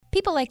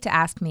People like to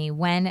ask me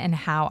when and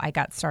how I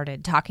got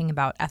started talking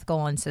about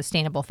ethical and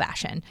sustainable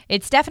fashion.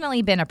 It's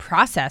definitely been a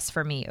process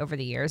for me over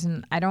the years,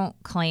 and I don't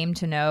claim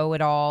to know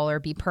it all or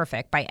be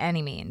perfect by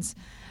any means.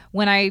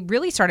 When I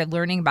really started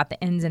learning about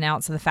the ins and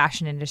outs of the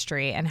fashion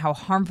industry and how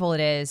harmful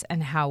it is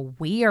and how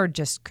we are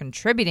just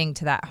contributing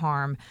to that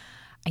harm,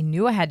 I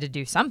knew I had to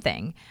do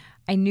something.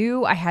 I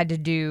knew I had to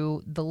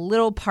do the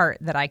little part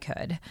that I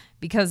could,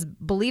 because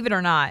believe it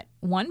or not,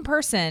 one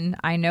person,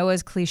 I know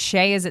as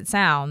cliche as it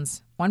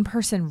sounds, one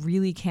person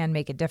really can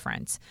make a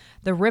difference.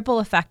 The ripple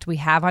effect we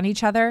have on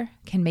each other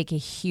can make a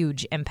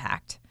huge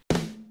impact.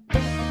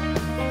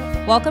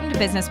 Welcome to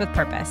Business with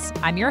Purpose.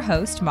 I'm your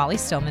host, Molly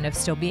Stillman of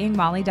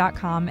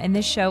StillBeingMolly.com, and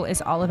this show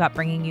is all about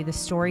bringing you the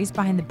stories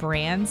behind the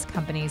brands,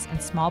 companies, and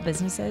small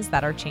businesses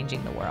that are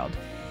changing the world.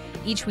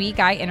 Each week,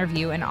 I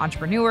interview an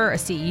entrepreneur, a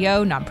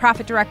CEO,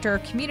 nonprofit director,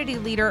 community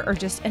leader, or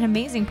just an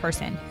amazing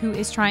person who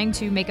is trying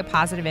to make a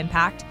positive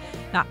impact,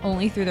 not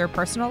only through their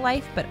personal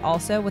life, but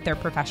also with their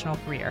professional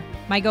career.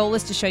 My goal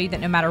is to show you that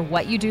no matter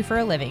what you do for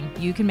a living,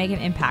 you can make an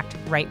impact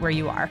right where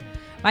you are.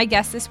 My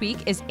guest this week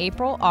is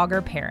April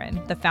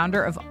Auger-Perrin, the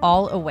founder of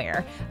All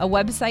Aware, a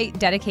website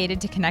dedicated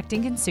to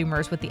connecting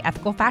consumers with the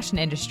ethical fashion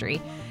industry.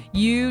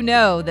 You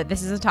know that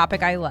this is a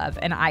topic I love,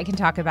 and I can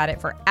talk about it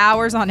for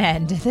hours on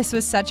end. This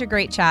was such a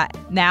great chat.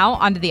 Now,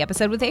 on to the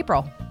episode with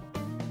April.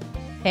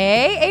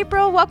 Hey,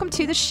 April, welcome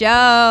to the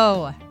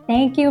show.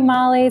 Thank you,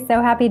 Molly.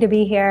 So happy to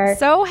be here.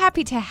 So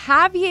happy to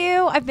have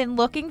you. I've been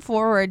looking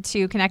forward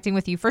to connecting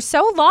with you for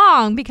so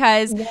long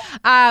because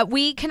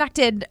we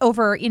connected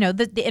over,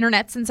 the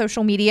internets and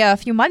social media a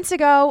few months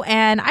ago,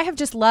 and I have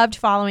just loved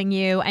following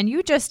you. And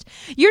you're just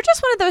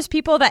one of those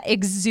people that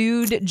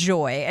exude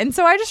joy. And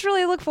so I just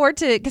really look forward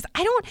to, because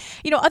I don't,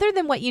 other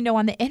than what you know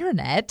on the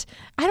internet,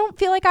 I don't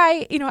feel like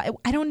I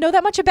don't know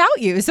that much about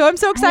you. So I'm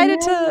so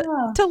excited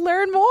to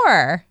learn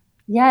more.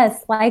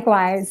 Yes,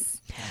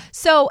 likewise.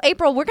 So,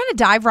 April, we're going to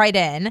dive right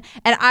in,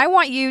 and I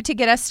want you to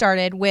get us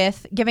started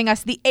with giving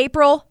us the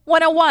April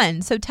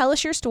 101. So tell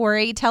us your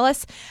story. Tell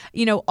us,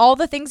 all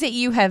the things that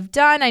you have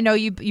done. I know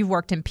you've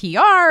worked in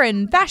PR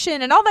and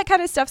fashion and all that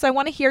kind of stuff, so I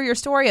want to hear your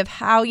story of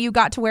how you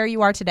got to where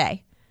you are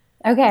today.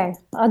 Okay,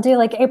 I'll do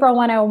like April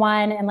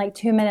 101 in like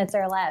 2 minutes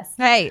or less.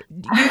 Hey,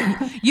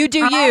 you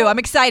do you. I'm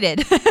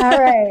excited. All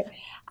right.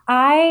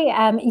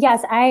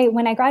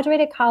 When I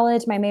graduated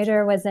college, my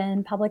major was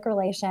in public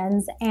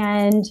relations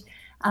and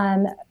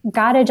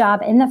got a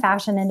job in the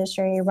fashion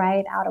industry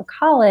right out of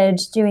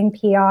college doing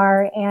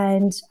PR,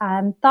 and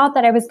thought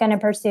that I was going to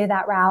pursue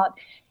that route,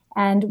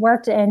 and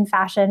worked in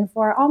fashion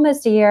for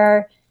almost a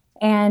year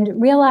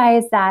and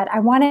realized that I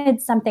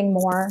wanted something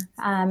more.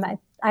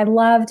 I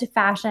loved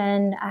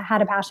fashion. I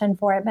had a passion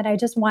for it, but I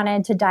just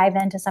wanted to dive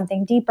into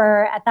something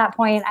deeper. At that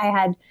point, I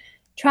had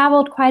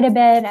traveled quite a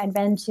bit. I'd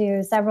been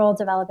to several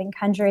developing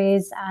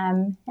countries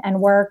and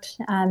worked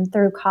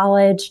through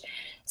college.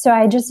 So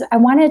I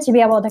wanted to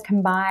be able to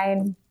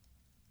combine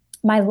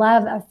my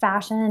love of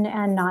fashion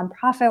and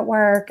nonprofit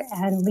work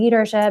and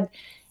leadership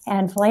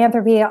and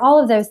philanthropy, all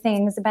of those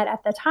things. But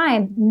at the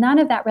time, none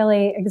of that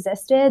really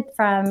existed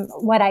from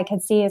what I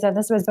could see. So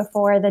this was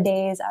before the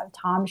days of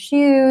Tom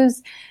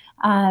Shoes.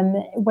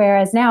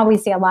 Whereas now we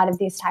see a lot of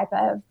these type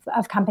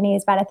of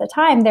companies, but at the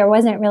time there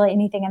wasn't really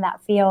anything in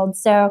that field.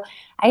 So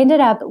I ended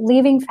up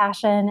leaving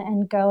fashion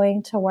and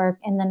going to work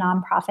in the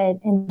nonprofit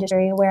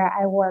industry, where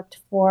I worked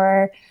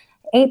for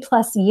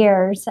 8+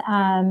 years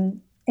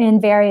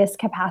in various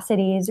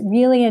capacities,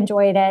 really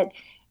enjoyed it.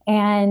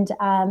 And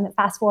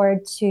fast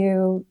forward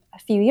to a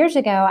few years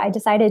ago, I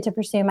decided to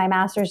pursue my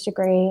master's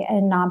degree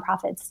in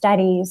nonprofit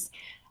studies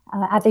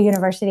at the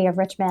University of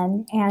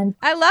Richmond. And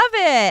I love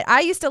it.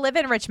 I used to live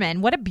in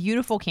Richmond. What a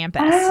beautiful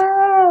campus.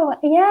 Oh,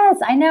 yes.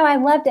 I know. I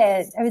loved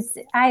it.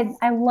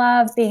 I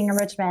love being in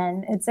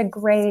Richmond. It's a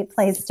great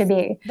place to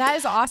be. That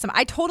is awesome.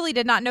 I totally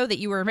did not know that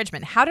you were in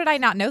Richmond. How did I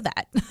not know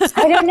that?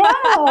 I don't know.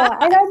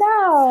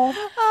 Oh,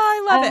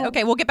 I love it.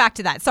 Okay, we'll get back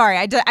to that. Sorry,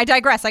 I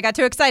digress. I got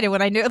too excited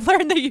when I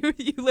learned that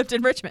you lived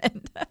in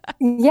Richmond.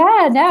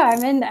 Yeah, no,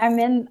 I'm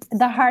in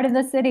the heart of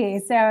the city.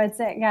 So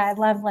I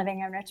love living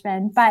in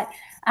Richmond. But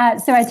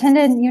so I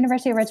attended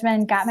University of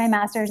Richmond, got my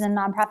master's in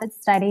nonprofit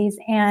studies,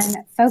 and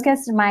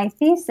focused my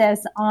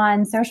thesis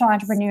on social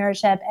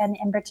entrepreneurship, and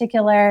in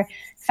particular,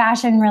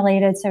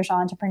 fashion-related social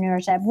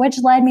entrepreneurship, which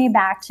led me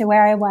back to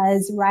where I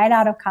was right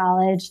out of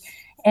college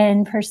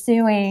in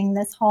pursuing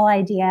this whole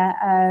idea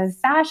of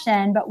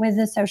fashion, but with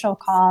a social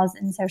cause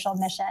and social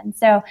mission.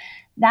 So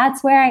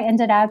that's where I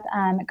ended up,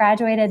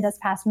 graduated this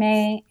past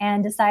May,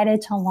 and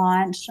decided to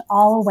launch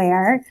All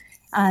Aware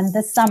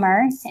this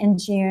summer in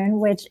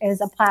June, which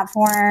is a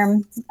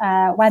platform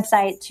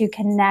website to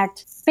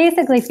connect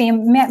basically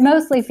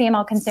mostly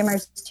female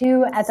consumers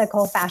to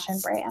ethical fashion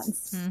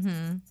brands.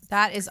 Mm-hmm.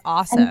 That is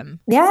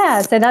awesome.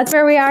 So that's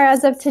where we are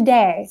as of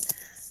today.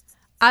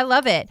 I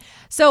love it.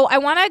 So I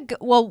want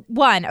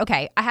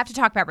to, I have to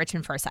talk about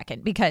Richmond for a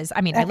second because,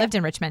 I lived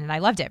in Richmond and I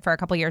loved it for a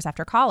couple of years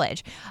after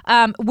college.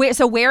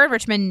 Where in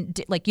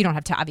Richmond, you don't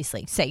have to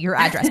obviously say your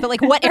address,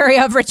 but what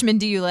area of Richmond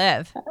do you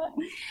live?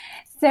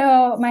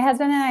 So my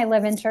husband and I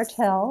live in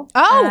Churchill.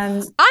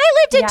 Oh, I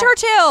lived in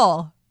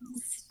Churchill.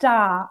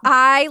 Stop.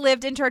 I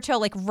lived in Churchill,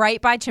 like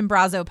right by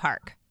Chimborazo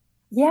Park.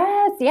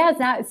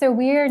 Yes. So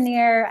we're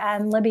near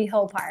Libby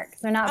Hill Park.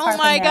 So not far from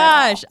there. Oh my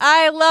gosh.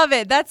 I love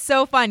it. That's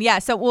so fun. Yeah.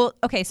 So,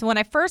 so when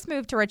I first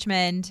moved to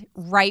Richmond,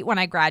 right when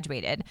I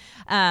graduated,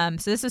 so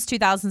this was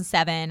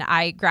 2007,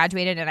 I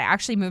graduated and I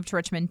actually moved to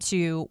Richmond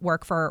to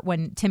work for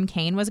when Tim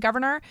Kaine was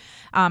governor.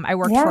 I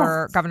worked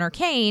for Governor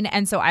Kaine.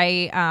 And so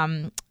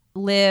I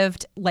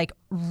lived like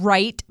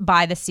right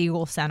by the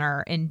Siegel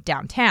Center in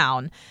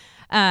downtown.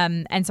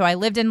 And so I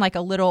lived in like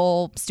a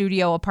little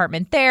studio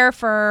apartment there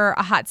for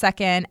a hot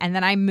second. And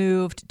then I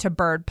moved to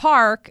Bird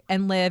Park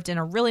and lived in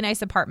a really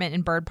nice apartment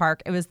in Bird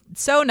Park. It was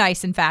so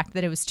nice, in fact,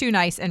 that it was too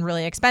nice and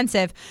really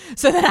expensive.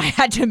 So then I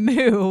had to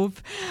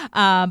move.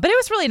 But it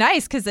was really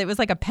nice because it was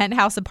like a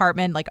penthouse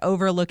apartment, like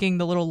overlooking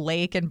the little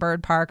lake in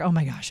Bird Park. Oh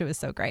my gosh, it was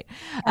so great.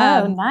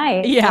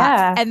 Nice.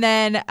 Yeah. And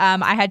then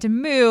I had to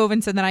move.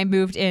 And so then I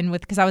moved in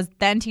because I was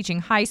then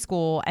teaching high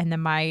school. And then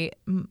my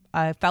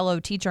fellow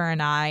teacher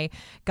and I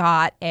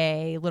got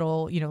a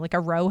little, like a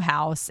row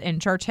house in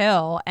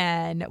Churchill,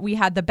 and we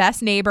had the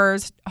best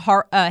neighbors,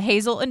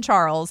 Hazel and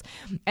Charles.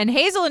 And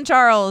Hazel and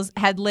Charles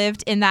had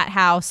lived in that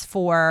house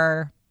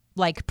for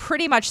like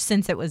pretty much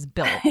since it was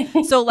built.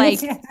 So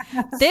like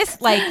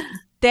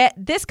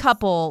this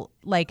couple,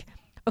 like,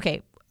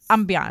 okay, I'm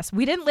gonna be honest,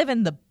 we didn't live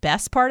in the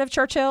best part of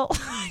Churchill.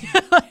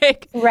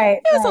 It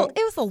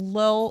was a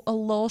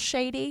little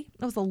shady.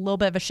 It was a little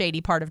bit of a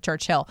shady part of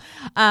Churchill.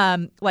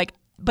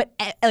 But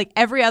like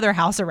every other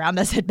house around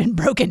us had been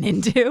broken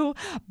into.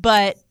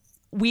 But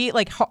we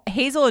like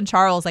Hazel and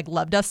Charles like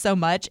loved us so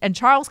much, and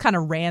Charles kind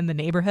of ran the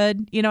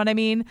neighborhood. You know what I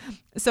mean?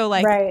 So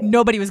like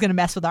nobody was gonna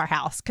mess with our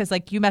house because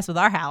like you mess with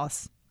our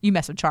house, you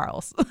mess with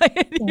Charles.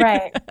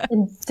 Right.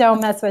 And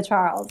don't mess with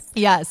Charles.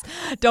 Yes.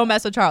 Don't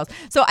mess with Charles.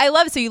 So I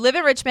love it. So you live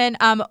in Richmond.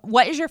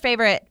 What is your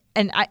favorite?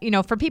 And,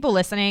 for people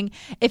listening,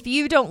 if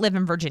you don't live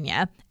in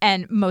Virginia,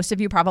 and most of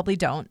you probably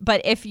don't,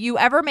 but if you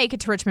ever make it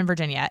to Richmond,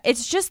 Virginia,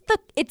 it's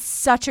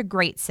such a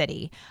great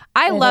city.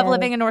 I love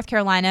living in North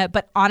Carolina,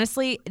 but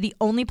honestly, the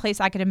only place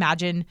I could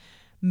imagine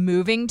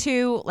moving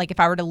to, like if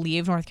I were to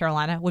leave North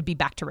Carolina, would be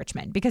back to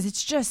Richmond because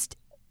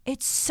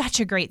it's such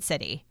a great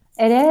city.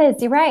 It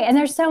is. You're right. And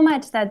there's so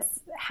much that's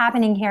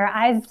happening here.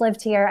 I've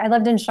lived here. I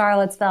lived in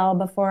Charlottesville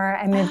before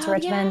I moved to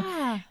Richmond,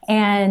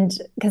 and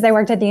because I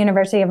worked at the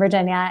University of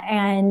Virginia,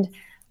 and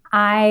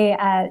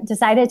I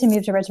decided to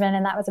move to Richmond,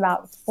 and that was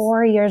about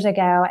 4 years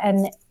ago.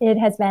 And it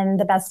has been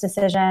the best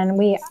decision.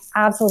 We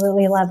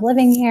absolutely love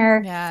living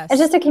here. Yes. It's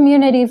just a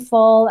community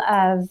full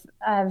of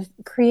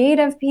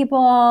creative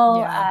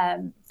people,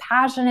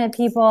 passionate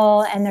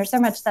people, and there's so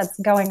much that's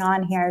going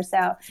on here.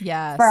 So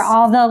for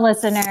all the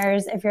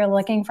listeners, if you're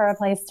looking for a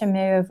place to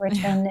move,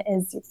 Richmond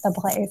is the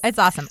place. It's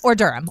awesome. Or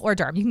Durham.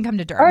 You can come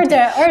to Durham.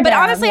 But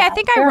honestly, I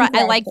think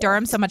I like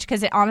Durham so much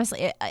because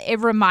it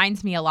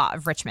reminds me a lot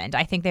of Richmond.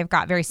 I think they've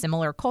got very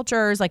similar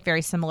cultures, like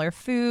very similar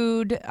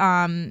food,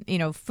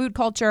 food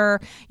culture.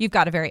 You've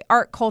got a very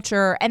art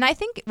culture. And I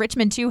think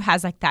Richmond too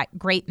has like that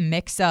great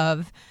mix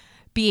of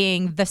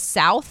being the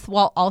South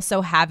while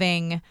also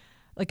having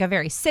like a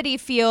very city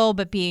feel,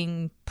 but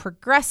being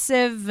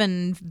progressive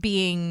and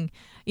being,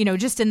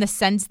 just in the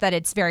sense that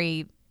it's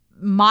very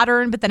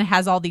modern, but then it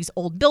has all these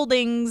old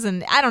buildings.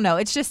 And I don't know,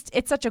 it's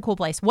such a cool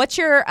place. What's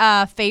your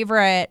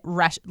favorite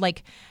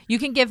you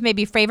can give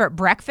maybe favorite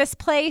breakfast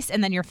place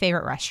and then your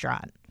favorite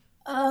restaurant.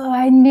 Oh,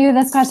 I knew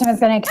this question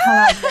was going to come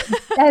up.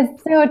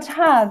 It's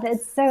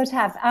so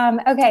tough.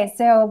 Okay,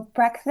 so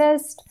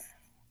breakfast,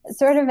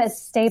 sort of a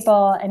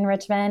staple in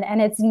Richmond,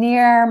 and it's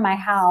near my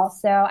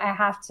house. So I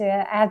have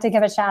to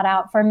give a shout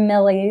out for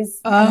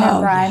Millie's and their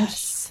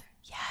brunch.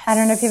 Yes. I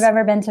don't know if you've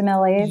ever been to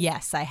Millie's.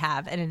 Yes, I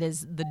have, and it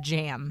is the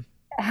jam.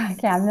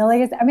 Yeah,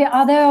 Millie's. I mean,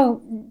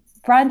 although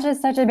brunch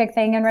is such a big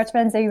thing in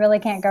Richmond, so you really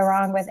can't go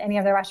wrong with any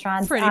of the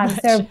restaurants. Pretty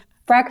much. So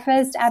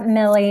breakfast at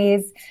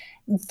Millie's.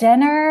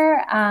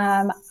 Dinner,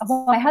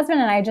 my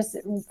husband and I just,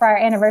 for our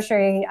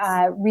anniversary,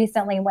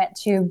 recently went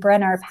to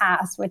Brenner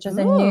Pass, which is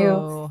a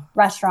new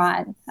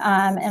restaurant,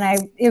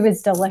 and it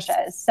was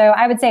delicious. So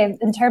I would say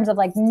in terms of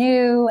like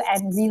new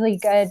and really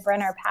good,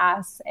 Brenner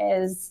Pass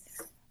is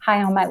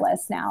high on my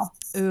list now.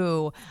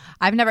 Ooh,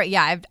 I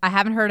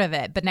haven't heard of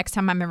it, but next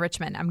time I'm in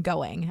Richmond, I'm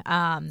going.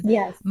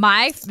 Yes.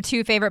 My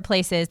two favorite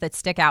places that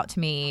stick out to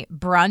me,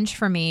 brunch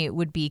for me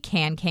would be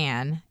Can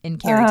in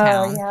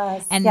Carytown. Oh,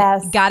 yes. And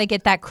got to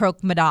get that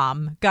croque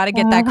madame.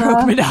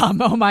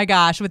 Oh my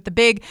gosh, with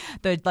the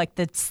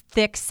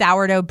thick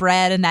sourdough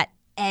bread and that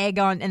egg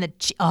on and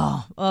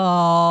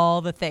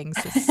the things.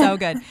 It's so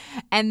good.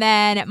 And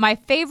then my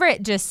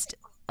favorite, just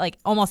like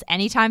almost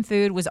anytime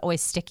food, was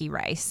always sticky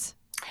rice.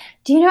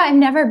 Do you know, I've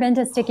never been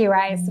to Sticky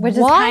Rice, which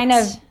is kind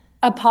of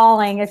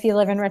appalling if you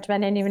live in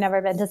Richmond and you've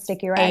never been to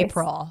Sticky Rice.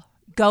 April,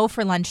 go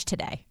for lunch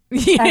today.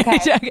 Okay.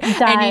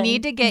 And you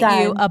need to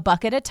get you a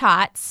bucket of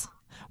tots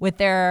with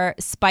their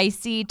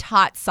spicy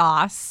tot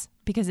sauce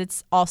because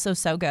it's also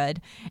so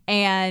good.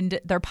 And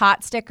their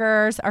pot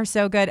stickers are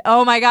so good.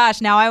 Oh my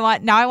gosh. Now I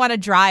want to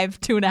drive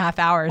 2.5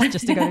 hours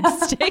just to go to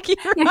Sticky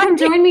Rice. You come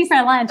join me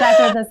for lunch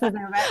after this is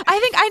over.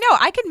 I know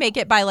I could make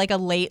it by like a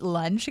late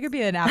lunch. It could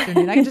be an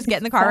afternoon. I can just get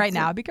in the car right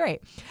now. It'd be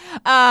great.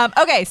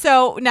 Okay.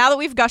 So now that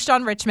we've gushed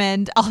on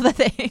Richmond, all the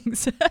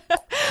things.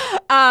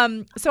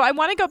 So I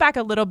want to go back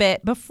a little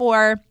bit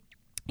before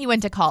you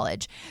went to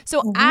college.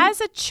 So as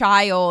a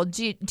child,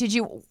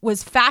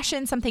 was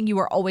fashion something you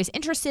were always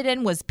interested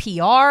in? Was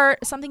PR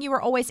something you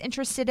were always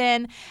interested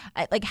in?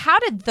 Like, how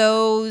did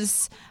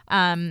those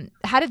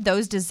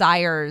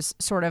desires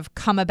sort of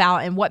come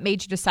about, and what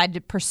made you decide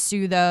to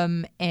pursue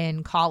them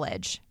in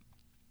college?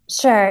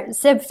 Sure.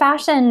 So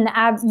fashion,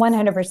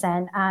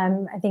 100%.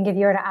 I think if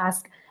you were to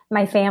ask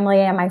my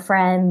family and my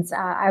friends,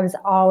 I was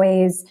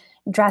always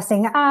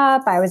dressing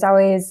up. I was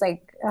always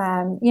like,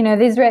 I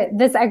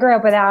grew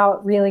up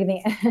without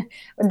really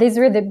these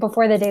were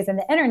before the days of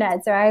the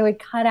internet. So I would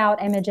cut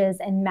out images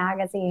in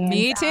magazines.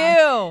 Me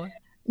too.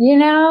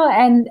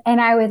 And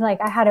I would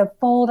I had a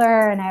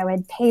folder and I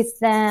would paste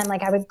them,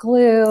 like I would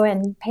glue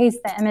and paste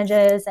the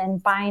images in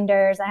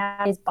binders. I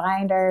had these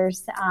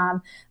binders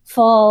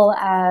full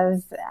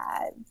of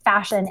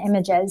fashion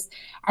images.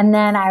 And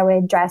then I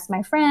would dress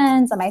my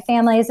friends and my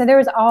family. So there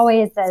was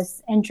always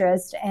this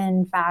interest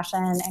in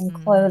fashion and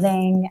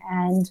clothing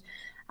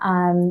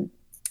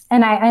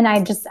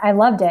I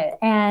loved it.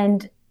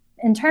 And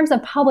in terms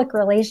of public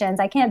relations,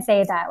 I can't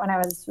say that when I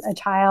was a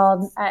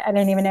child, I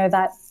didn't even know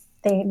that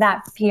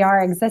PR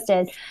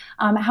existed.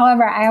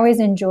 However, I always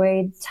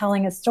enjoyed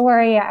telling a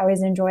story. I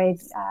always enjoyed,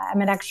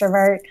 I'm an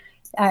extrovert,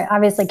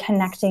 obviously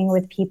connecting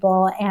with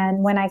people.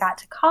 And when I got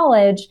to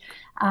college,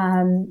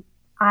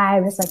 I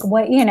was like,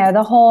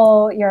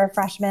 you're a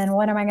freshman,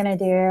 what am I going to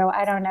do?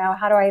 I don't know.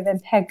 How do I even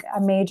pick a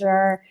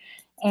major?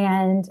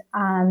 And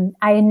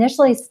I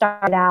initially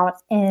started out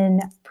in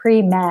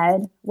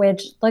pre-med,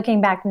 which looking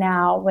back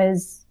now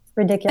was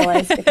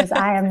ridiculous because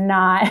I'm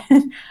not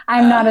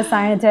a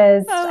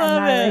scientist. I'm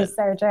not a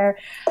researcher.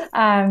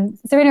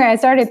 So anyway, I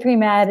started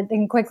pre-med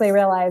and quickly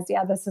realized,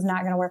 this is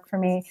not going to work for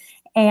me.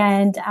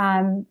 And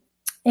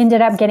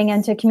ended up getting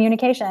into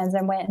communications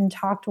and went and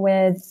talked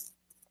with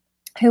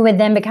who would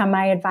then become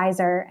my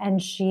advisor.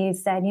 And she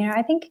said,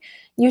 I think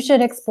you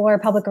should explore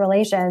public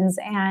relations.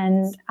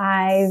 And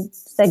I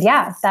said,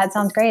 yeah, that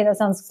sounds great. That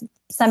sounds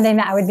something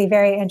that I would be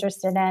very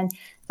interested in.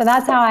 So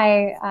that's how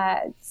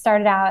I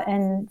started out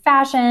in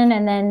fashion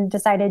and then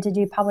decided to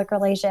do public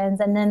relations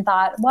and then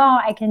thought, well,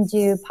 I can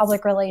do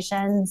public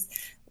relations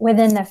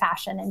within the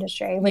fashion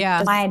industry, which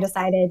is why I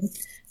decided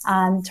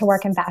to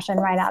work in fashion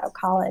right out of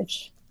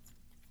college.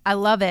 I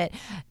love it.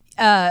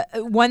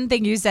 One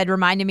thing you said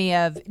reminded me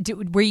of,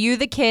 were you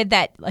the kid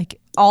that like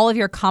all of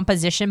your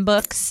composition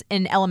books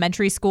in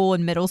elementary school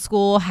and middle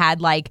school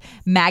had like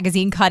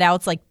magazine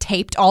cutouts like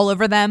taped all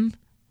over them?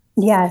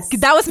 Yes.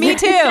 That was me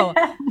too.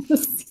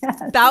 Yes.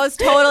 That was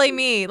totally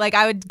me. Like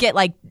I would get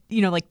like,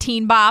 like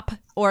Teen Bop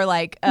or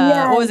like,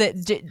 what was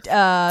it?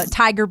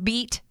 Tiger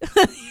Beat.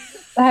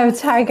 Oh,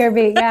 Tiger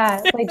Beat,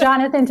 yeah. Like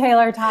Jonathan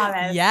Taylor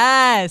Thomas.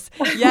 Yes.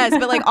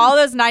 But like all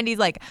those 90s,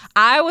 like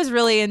I was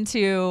really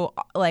into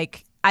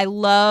like, I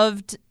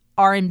loved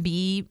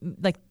R&B,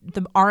 like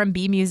the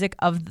R&B music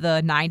of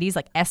the 90s,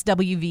 like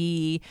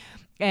SWV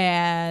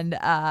and,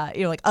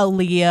 like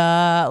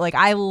Aaliyah. Like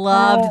I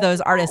loved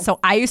those artists. So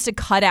I used to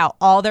cut out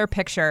all their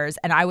pictures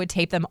and I would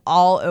tape them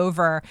all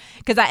over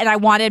because I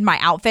wanted my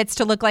outfits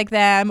to look like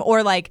them,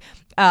 or like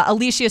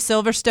Alicia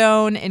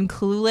Silverstone in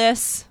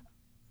Clueless.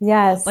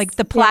 Yes. Like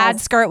the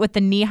plaid skirt with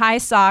the knee-high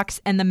socks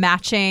and the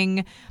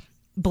matching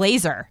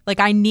blazer.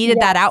 Like I needed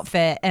that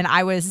outfit and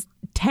I was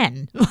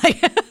 10.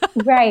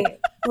 Right.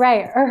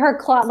 Or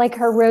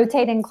her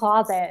rotating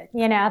closet,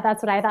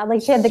 that's what I thought.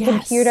 Like she had the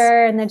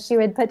computer and then she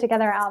would put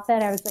together her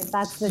outfit. I was like,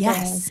 that's the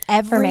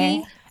dream for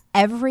me.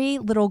 Every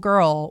little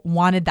girl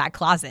wanted that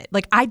closet.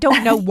 Like, I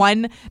don't know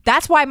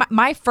that's why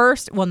my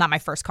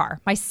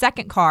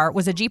second car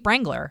was a Jeep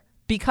Wrangler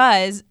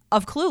because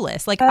of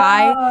Clueless. Like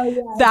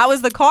that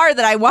was the car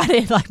that I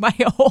wanted like my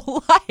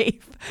whole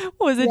life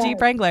was a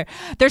Jeep Wrangler.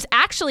 There's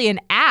actually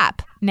an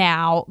app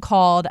now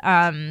called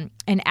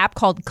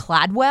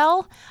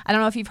Cladwell. I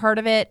don't know if you've heard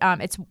of it.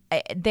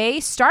 They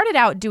started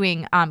out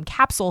doing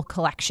capsule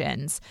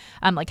collections,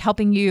 like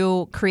helping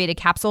you create a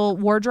capsule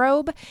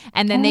wardrobe,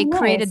 and then they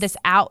created this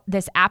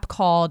app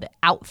called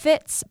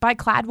Outfits by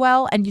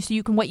Cladwell. And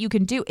what you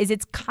can do is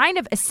it's kind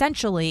of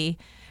essentially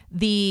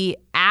the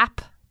app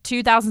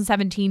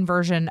 2017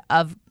 version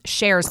of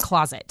Cher's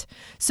Closet.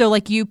 So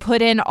like you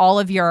put in all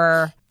of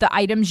the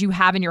items you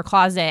have in your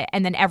closet,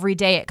 and then every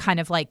day it kind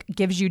of like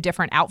gives you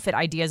different outfit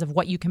ideas of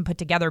what you can put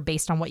together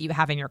based on what you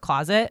have in your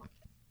closet.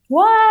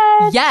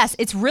 What? Yes,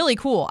 it's really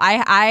cool.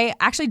 I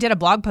actually did a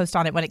blog post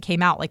on it when it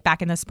came out, like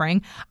back in the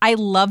spring. I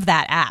love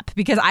that app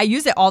because I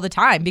use it all the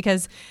time,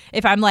 because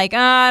if I'm like,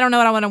 I don't know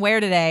what I want to wear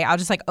today, I'll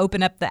just like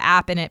open up the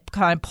app and it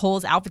kind of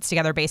pulls outfits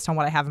together based on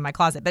what I have in my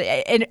closet. But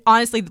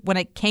honestly, when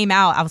it came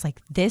out, I was like,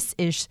 this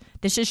is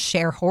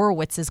Cher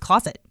Horowitz's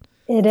closet.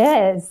 It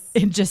is.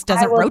 It just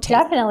doesn't I will rotate.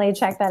 Definitely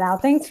check that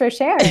out. Thanks for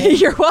sharing.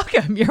 You're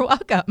welcome. You're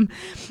welcome.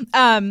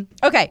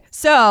 Okay.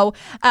 So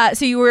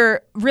you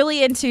were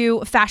really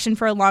into fashion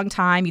for a long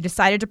time. You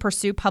decided to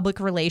pursue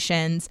public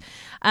relations.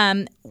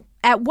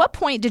 At what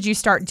point did you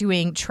start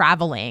doing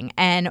traveling?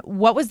 And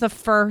what was the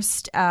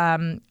first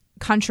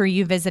country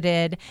you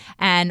visited?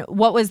 And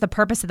what was the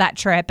purpose of that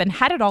trip? And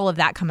how did all of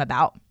that come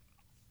about?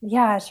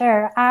 Yeah,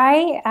 sure.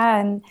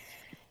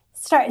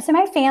 So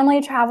my family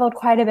traveled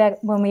quite a bit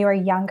when we were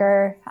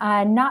younger,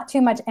 not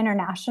too much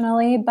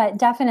internationally, but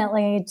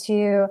definitely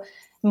to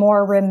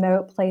more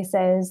remote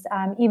places,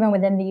 even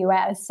within the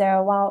U.S.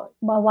 So while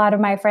a lot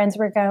of my friends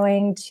were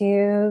going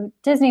to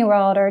Disney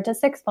World or to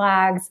Six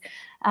Flags,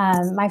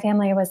 my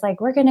family was like,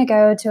 we're going to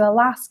go to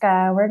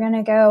Alaska, we're going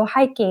to go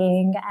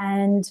hiking,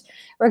 and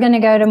we're going to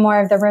go to more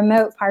of the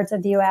remote parts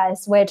of the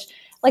U.S., which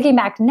looking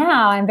back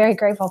now, I'm very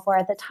grateful for.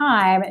 At the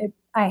time,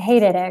 I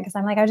hated it because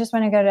I'm like, I just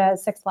want to go to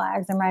Six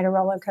Flags and ride a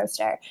roller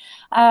coaster.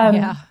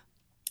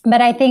 But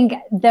I think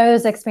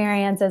those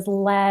experiences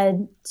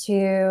led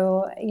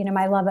to,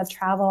 my love of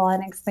travel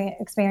and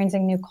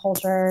experiencing new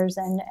cultures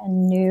and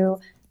new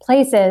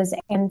places.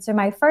 And so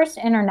my first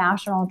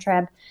international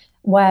trip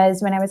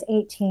was when I was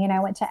 18. I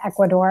went to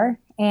Ecuador,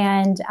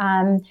 and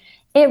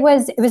it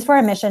was for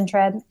a mission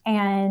trip,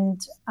 and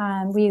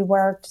we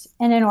worked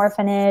in an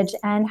orphanage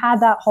and had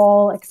that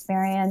whole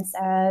experience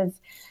of,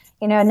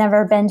 I'd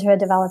never been to a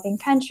developing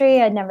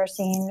country. I'd never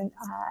seen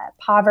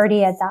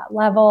poverty at that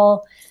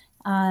level.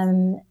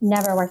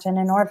 Never worked in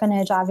an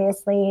orphanage,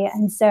 obviously.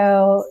 And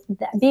so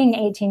being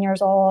 18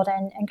 years old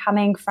and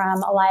coming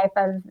from a life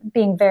of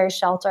being very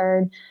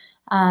sheltered,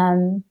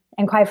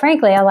 and quite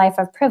frankly, a life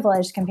of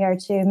privilege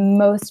compared to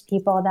most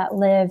people that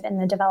live in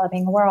the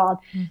developing world,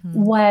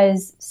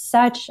 was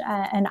such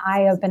an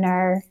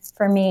eye-opener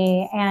for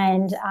me.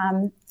 And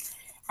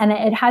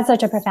it had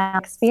such a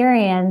profound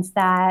experience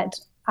that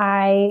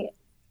I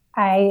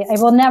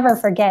will never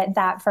forget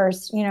that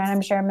first, and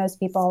I'm sure most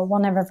people will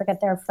never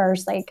forget their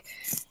first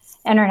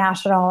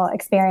international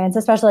experience,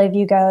 especially if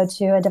you go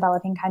to a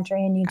developing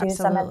country and you do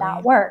some of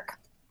that work.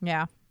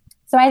 Yeah.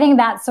 So I think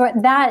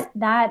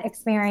that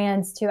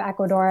experience to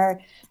Ecuador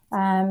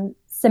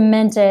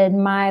cemented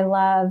my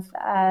love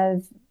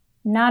of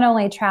not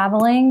only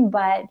traveling,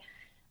 but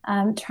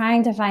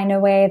trying to find a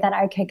way that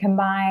I could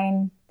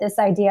combine this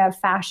idea of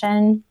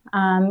fashion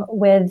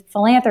with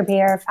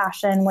philanthropy, or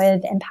fashion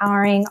with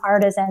empowering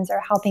artisans or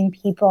helping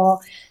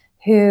people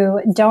who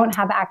don't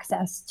have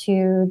access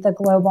to the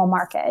global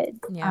market,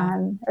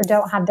 or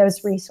don't have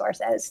those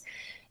resources.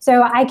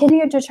 So I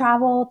continued to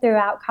travel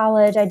throughout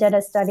college. I did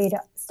a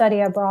study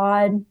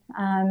abroad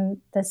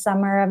the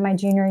summer of my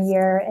junior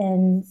year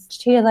in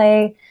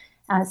Chile,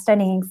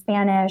 studying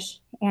Spanish,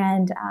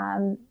 and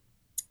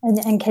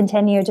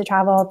continued to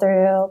travel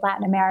through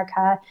Latin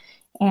America.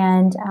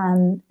 And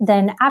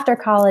then after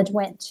college,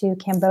 went to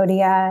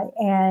Cambodia,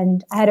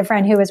 and I had a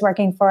friend who was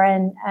working for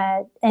an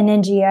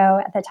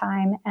NGO at the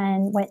time,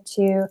 and went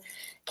to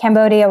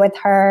Cambodia with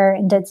her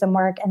and did some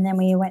work. And then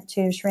we went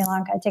to Sri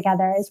Lanka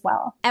together as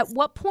well. At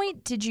what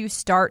point did you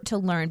start to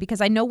learn?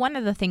 Because I know one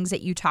of the things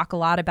that you talk a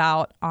lot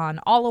about on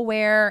All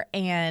Aware,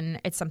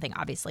 and it's something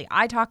obviously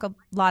I talk a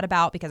lot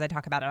about because I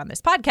talk about it on this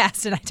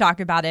podcast, and I talk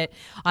about it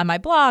on my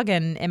blog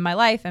and in my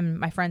life. And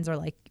my friends are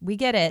like, we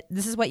get it.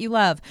 This is what you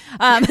love.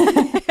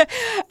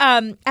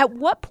 At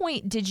what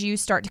point did you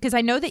start? Because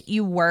I know that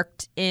you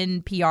worked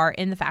in PR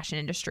in the fashion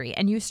industry,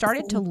 and you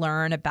started to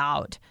learn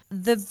about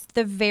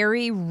the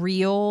very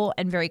real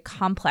and very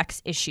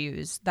complex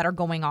issues that are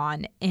going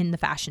on in the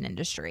fashion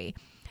industry.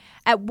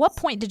 At what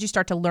point did you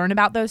start to learn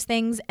about those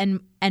things, and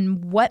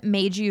what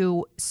made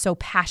you so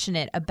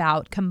passionate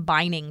about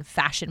combining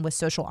fashion with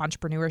social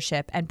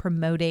entrepreneurship and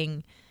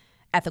promoting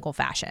ethical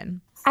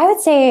fashion? I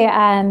would say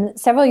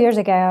several years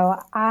ago,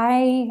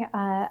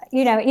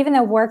 even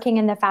though working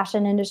in the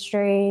fashion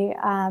industry,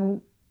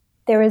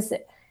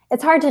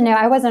 it's hard to know.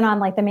 I wasn't on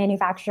the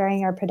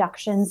manufacturing or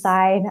production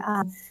side,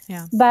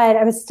 but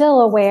I was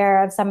still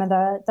aware of some of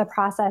the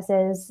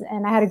processes.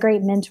 And I had a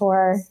great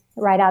mentor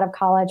right out of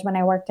college when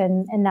I worked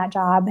in that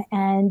job,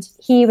 and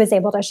he was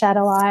able to shed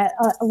a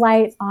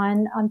light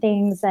on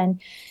things, and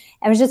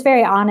was just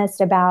very honest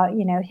about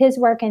his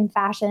work in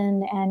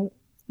fashion and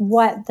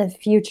what the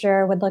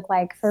future would look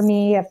like for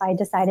me if I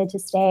decided to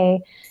stay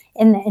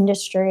in the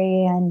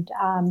industry. And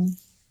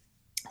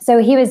so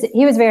he was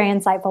very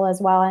insightful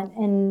as well.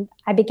 And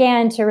I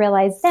began to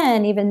realize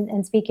then, even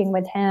in speaking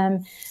with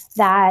him,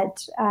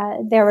 that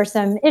there were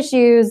some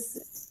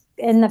issues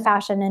in the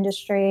fashion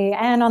industry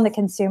and on the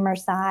consumer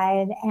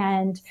side.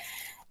 And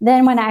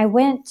then when I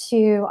went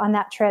on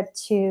that trip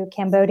to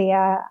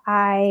Cambodia,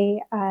 I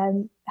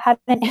had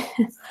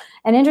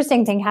an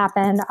interesting thing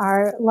happen.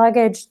 Our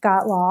luggage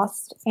got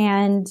lost,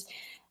 and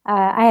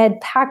I had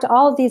packed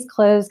all of these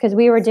clothes because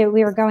we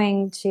were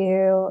going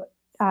to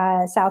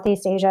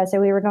Southeast Asia. So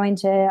we were going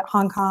to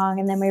Hong Kong,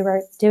 and then we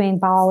were doing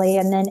Bali,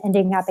 and then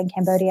ending up in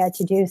Cambodia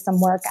to do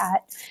some work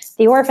at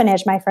the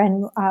orphanage my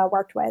friend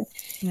worked with.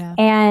 Yeah.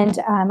 And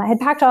I had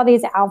packed all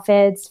these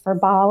outfits for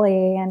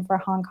Bali and for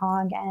Hong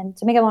Kong. And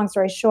to make a long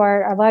story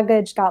short, our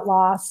luggage got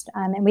lost,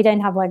 and we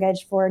didn't have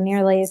luggage for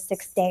nearly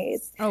 6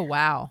 days. Oh,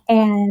 wow.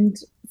 And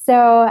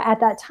so at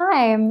that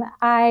time,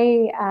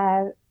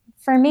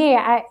 for me,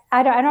 I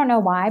don't know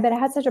why, but it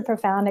had such a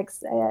profound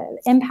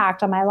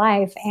impact on my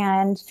life.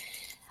 And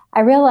I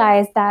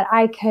realized that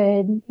I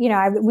could,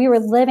 we were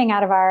living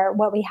out of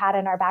what we had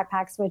in our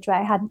backpacks, which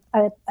I had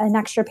an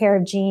extra pair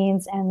of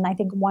jeans and I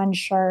think one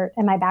shirt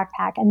in my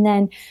backpack. And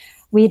then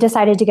we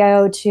decided to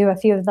go to a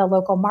few of the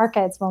local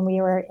markets when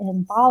we were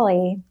in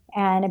Bali.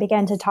 And I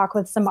began to talk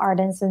with some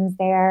artisans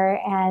there.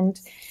 And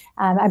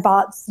I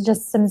bought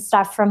just some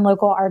stuff from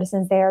local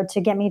artisans there to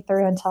get me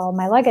through until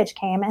my luggage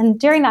came. And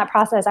during that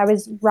process, I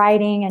was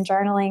writing and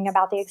journaling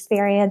about the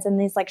experience and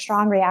these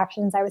strong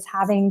reactions I was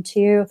having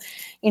to,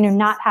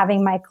 not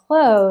having my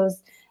clothes,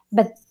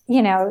 but,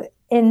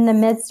 in the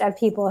midst of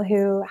people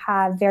who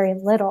have very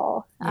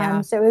little.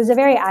 Yeah. So it was a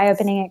very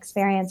eye-opening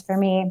experience for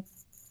me.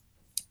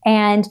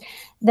 And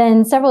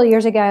then several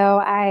years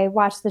ago, I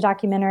watched the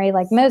documentary,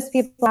 like most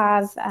people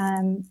have,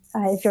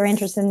 if you're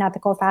interested in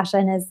ethical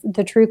fashion, is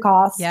The True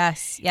Cost.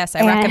 Yes.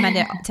 I recommend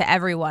it to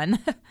everyone.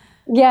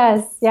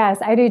 Yes,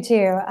 I do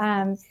too.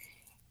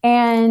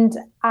 And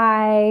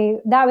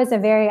that was a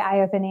very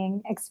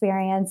eye-opening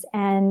experience.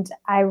 And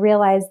I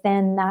realized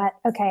then that,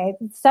 okay,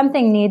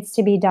 something needs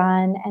to be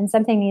done and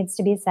something needs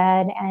to be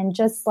said. And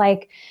just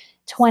like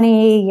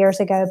 20 years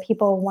ago,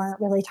 people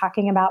weren't really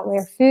talking about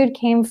where food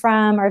came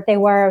from, or if they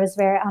were, it was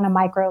very on a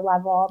micro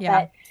level. Yeah.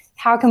 But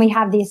how can we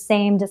have these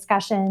same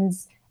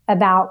discussions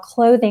about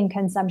clothing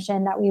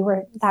consumption that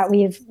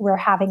we're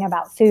having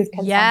about food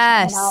consumption?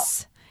 Yes.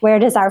 About where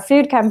does our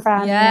food come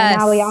from? Yes.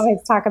 Now we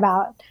always talk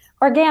about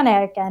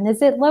organic and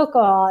is it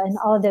local and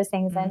all of those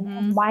things. Mm-hmm.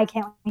 And why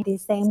can't we have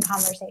these same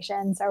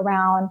conversations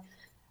around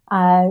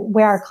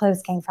where our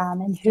clothes came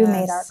from and who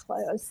made our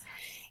clothes?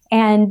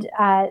 And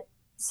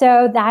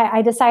so that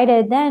I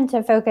decided then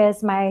to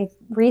focus my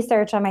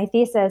research on my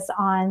thesis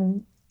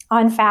on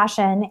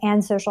fashion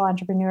and social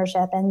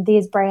entrepreneurship and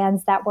these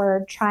brands that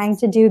were trying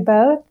to do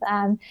both,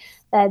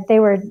 that they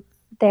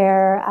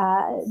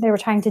were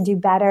trying to do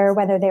better,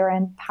 whether they were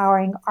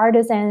empowering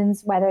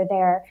artisans, whether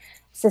they're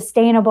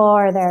sustainable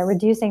or they're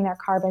reducing their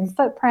carbon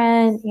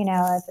footprint,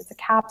 if it's a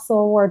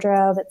capsule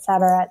wardrobe, et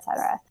cetera, et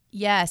cetera.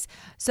 Yes.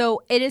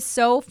 So it is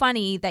so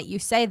funny that you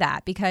say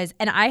that because,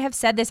 and I have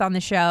said this on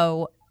the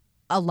show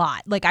a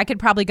lot, like I could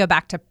probably go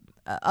back to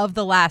of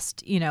the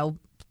last,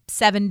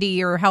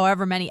 70 or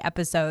however many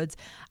episodes,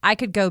 I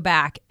could go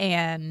back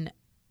and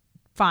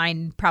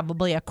find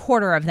probably a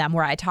quarter of them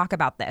where I talk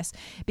about this,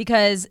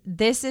 because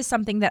this is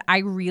something that I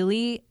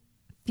really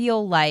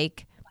feel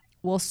like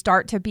will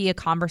start to be a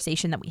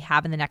conversation that we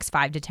have in the next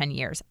 5 to 10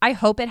 years. I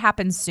hope it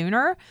happens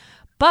sooner,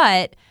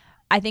 but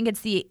I think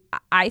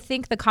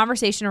the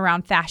conversation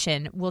around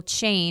fashion will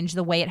change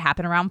the way it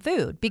happened around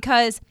food,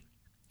 because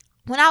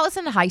when I was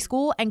in high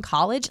school and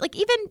college, like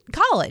even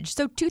college,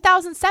 so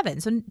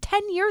 2007, so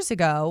 10 years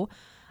ago,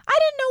 I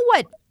didn't know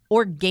what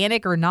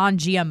organic or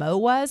non-GMO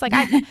was.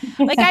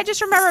 I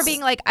just remember being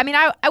like,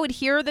 I would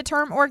hear the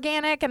term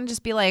organic and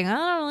just be like, I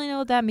don't really know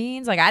what that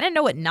means. Like, I didn't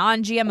know what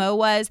non-GMO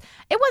was.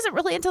 It wasn't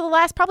really until the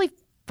last probably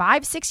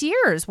 5-6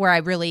 years where I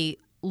really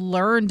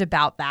learned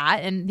about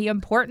that and the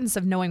importance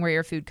of knowing where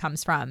your food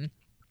comes from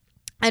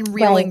and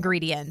real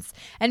ingredients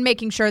and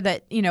making sure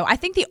that, I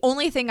think the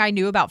only thing I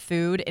knew about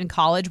food in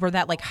college were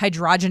that like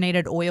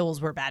hydrogenated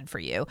oils were bad for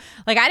you.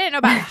 Like I didn't know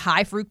about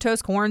high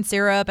fructose corn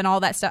syrup and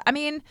all that stuff.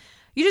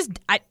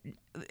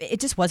 It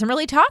just wasn't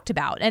really talked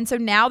about. And so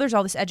now there's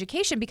all this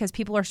education because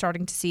people are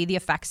starting to see the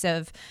effects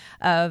of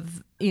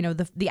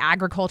the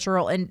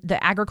agricultural and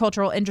the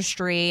agricultural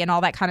industry and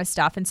all that kind of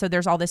stuff. And so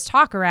there's all this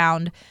talk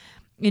around,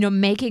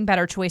 making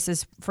better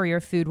choices for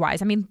your food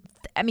wise. I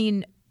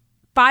mean,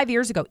 5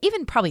 years ago,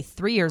 even probably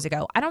 3 years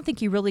ago, I don't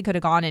think you really could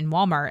have gone in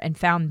Walmart and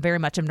found very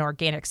much of an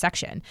organic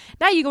section.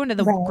 Now you go into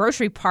the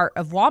grocery part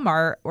of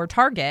Walmart or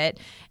Target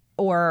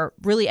or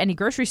really any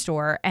grocery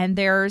store, and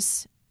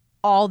there's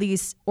all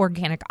these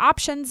organic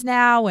options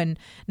now and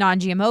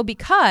non-GMO,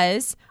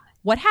 because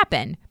what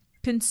happened?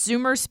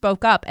 Consumers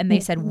spoke up and they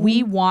said,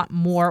 we want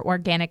more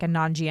organic and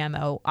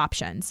non-GMO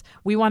options.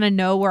 We want to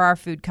know where our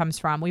food comes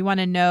from. We want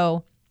to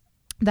know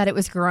that it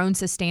was grown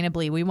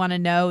sustainably. We want to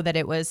know that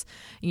it was,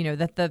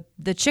 that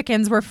the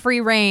chickens were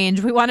free range.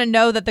 We want to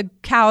know that the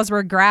cows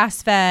were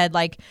grass fed.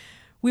 Like,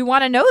 we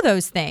want to know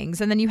those things.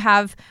 And then you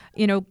have,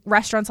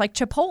 restaurants like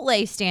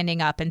Chipotle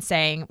standing up and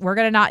saying, we're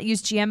going to not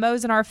use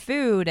GMOs in our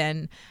food.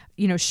 And,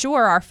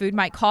 sure, our food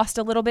might cost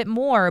a little bit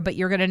more, but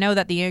you're going to know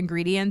that the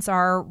ingredients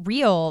are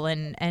real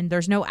and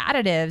there's no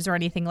additives or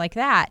anything like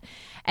that.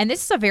 And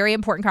this is a very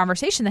important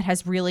conversation that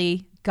has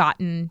really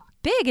gotten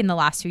big in the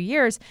last few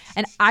years.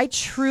 And I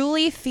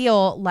truly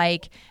feel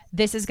like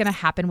this is going to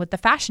happen with the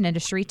fashion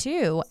industry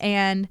too.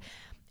 And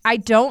I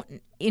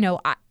don't,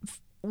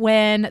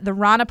 when the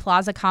Rana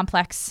Plaza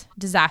complex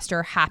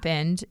disaster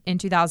happened in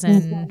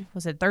 2000,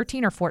 was it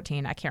 13 or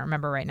 14? I can't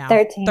remember right now.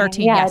 13.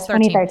 Yeah, yes,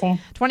 2013.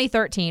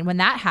 2013. When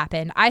that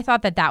happened, I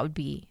thought that would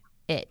be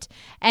it.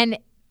 And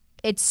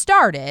it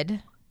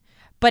started,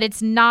 but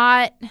it's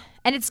not,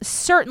 and it's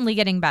certainly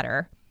getting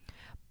better.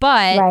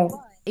 But, right.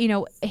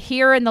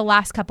 Here in the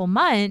last couple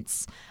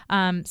months,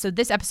 so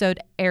this episode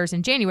airs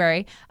in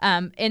January,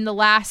 in the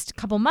last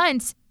couple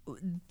months,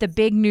 the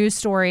big news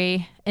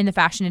story in the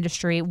fashion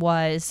industry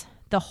was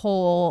the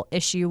whole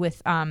issue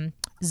with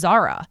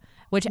Zara,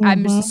 which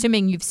I'm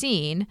assuming you've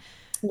seen.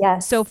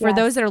 Yes. So for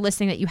those that are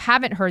listening that you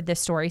haven't heard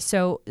this story,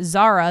 so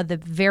Zara, the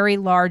very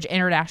large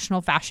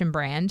international fashion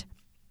brand,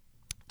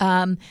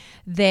 a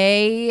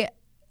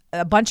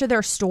bunch of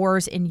their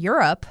stores in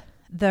Europe,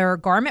 their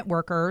garment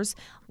workers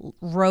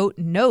wrote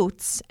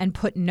notes and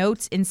put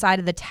notes inside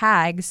of the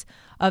tags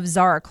of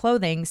Zara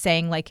clothing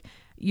saying like,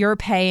 you're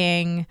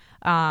paying,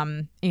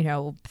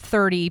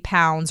 30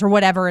 pounds or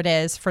whatever it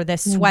is for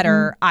this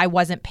sweater. I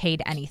wasn't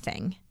paid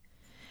anything.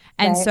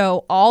 And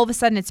so all of a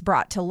sudden it's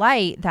brought to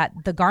light that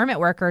the garment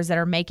workers that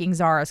are making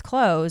Zara's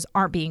clothes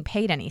aren't being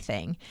paid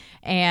anything.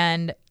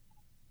 And,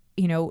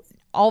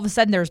 all of a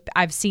sudden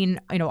I've seen,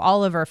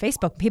 all over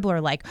Facebook, people are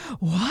like,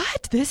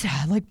 what?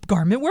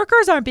 Garment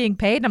workers aren't being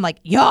paid? And I'm like,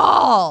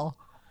 y'all,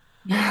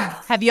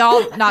 have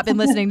y'all not been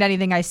listening to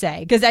anything I say?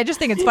 Because I just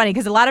think it's funny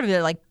because a lot of it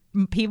are like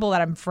people that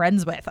I'm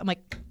friends with. I'm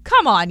like,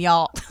 come on,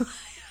 y'all.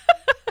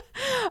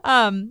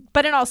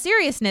 But in all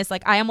seriousness,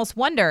 like I almost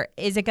wonder,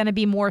 is it going to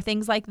be more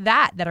things like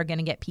that are going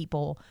to get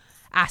people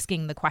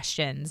asking the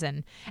questions?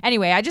 And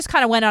anyway, I just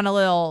kind of went on a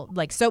little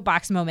like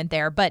soapbox moment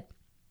there, but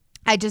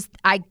I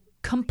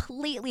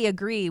completely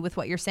agree with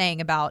what you're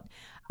saying about,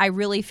 I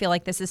really feel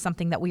like this is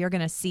something that we are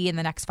going to see in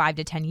the next 5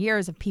 to 10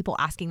 years of people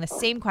asking the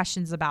same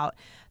questions about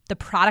the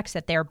products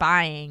that they're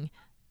buying,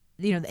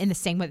 in the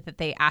same way that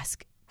they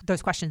ask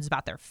those questions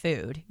about their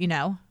food,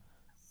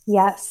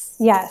 Yes,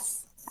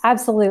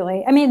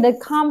 absolutely. I mean, the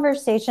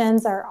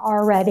conversations are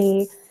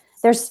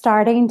they're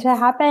starting to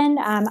happen.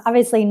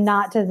 Obviously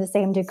not to the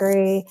same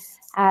degree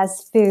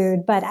as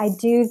food, but I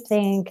do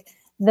think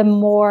the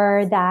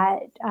more that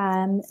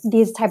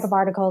these type of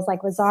articles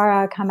like with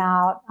Zara come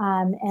out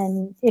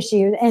and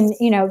issue, and,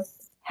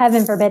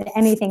 heaven forbid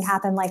anything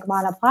happen like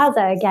Rana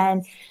Plaza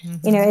again,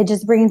 it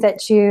just brings it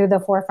to the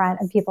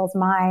forefront of people's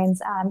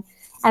minds. And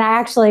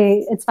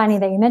it's funny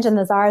that you mentioned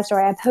the Zara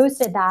story. I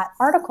posted that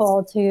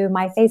article to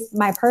my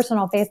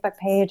personal Facebook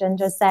page and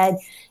just said,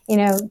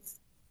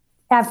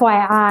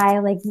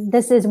 FYI, like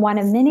this is one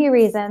of many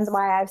reasons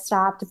why I've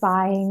stopped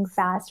buying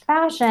fast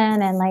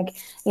fashion. And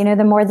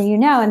the more that you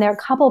know, and there are a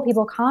couple of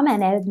people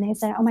commented and they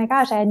said, oh my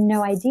gosh, I had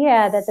no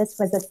idea that this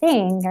was a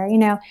thing, or,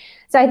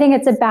 so I think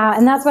it's about,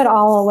 and that's what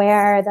All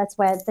Aware, that's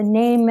what the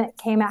name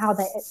came out, how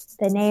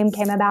the name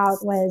came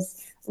about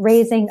was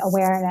raising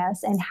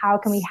awareness and how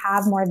can we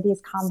have more of these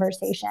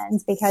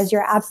conversations? Because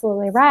you're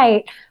absolutely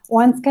right.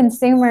 Once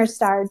consumers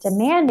start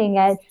demanding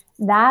it,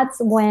 that's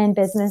when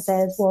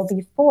businesses will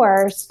be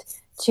forced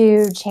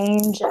to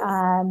change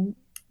to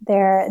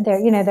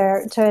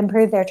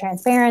improve their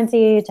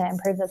transparency, to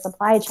improve the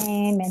supply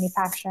chain,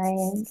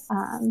 manufacturing,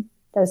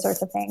 those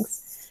sorts of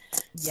things.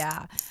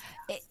 Yeah.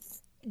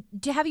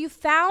 Have you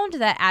found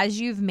that as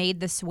you've made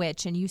the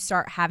switch and you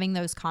start having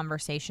those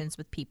conversations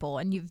with people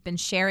and you've been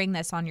sharing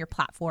this on your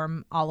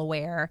platform, All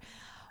Aware,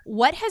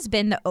 what has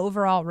been the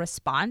overall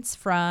response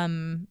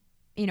from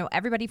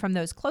everybody from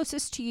those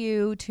closest to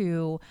you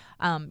to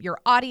your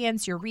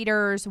audience, your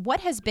readers? What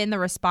has been the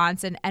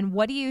response and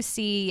what do you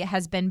see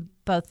has been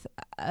both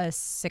a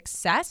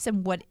success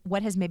and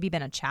what has maybe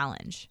been a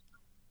challenge?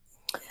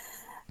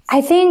 I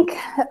think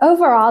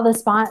overall the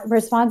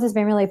response has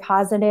been really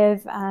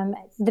positive.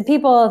 The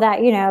people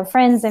that,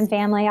 friends and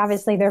family,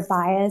 obviously they're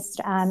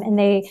biased and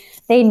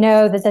they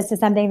know that this is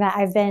something that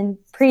I've been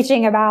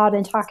preaching about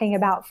and talking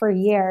about for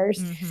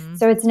years.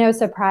 So it's no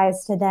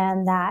surprise to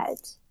them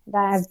that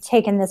I've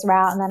taken this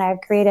route and that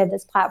I've created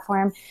this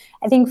platform.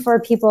 I think for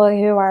people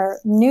who are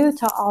new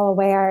to All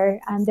Aware,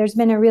 there's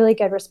been a really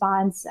good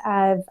response.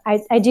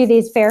 I do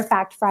these Fair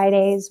Fact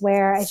Fridays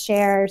where I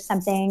share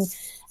something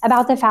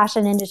about the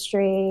fashion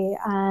industry,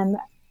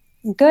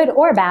 good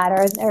or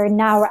bad, or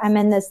now I'm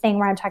in this thing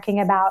where I'm talking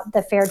about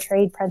the fair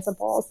trade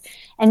principles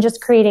and just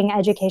creating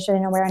education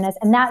and awareness.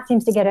 And that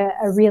seems to get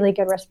a really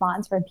good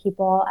response from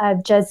people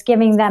of just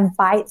giving them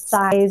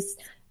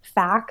bite-sized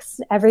facts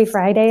every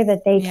Friday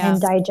that they can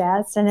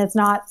digest. And it's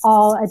not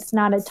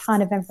a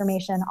ton of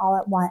information all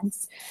at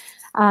once.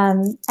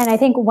 And I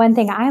think one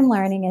thing I'm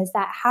learning is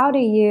that how do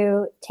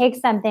you take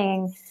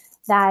something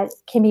that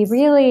can be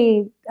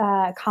really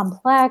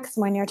complex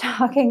when you're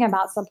talking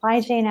about supply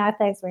chain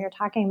ethics, when you're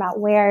talking about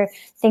where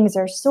things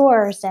are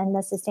sourced and the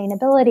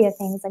sustainability of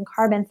things and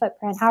carbon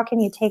footprint, how can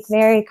you take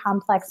very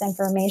complex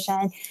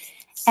information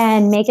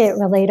and make it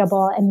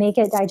relatable and make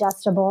it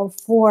digestible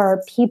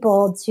for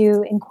people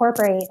to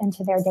incorporate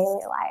into their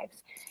daily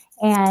life?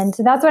 And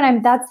so that's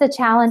the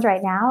challenge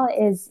right now,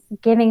 is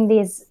giving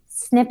these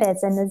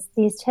snippets and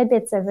these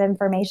tidbits of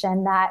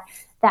information that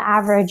the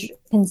average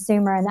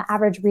consumer and the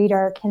average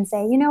reader can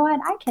say, you know what,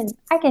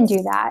 I can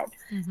do that.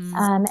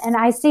 Mm-hmm. And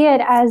I see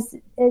it as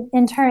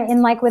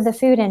in like with the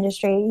food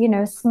industry,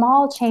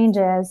 small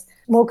changes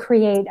will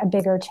create a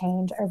bigger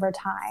change over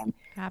time.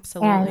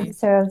 Absolutely. And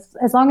so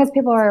as long as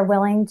people are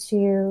willing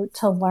to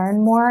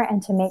learn more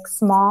and to make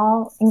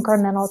small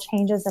incremental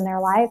changes in their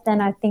life,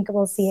 then I think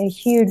we'll see a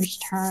huge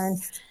turn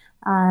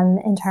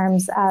in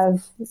terms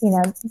of,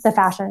 the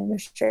fashion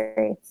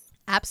industry.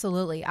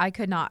 Absolutely. I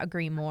could not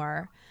agree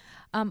more.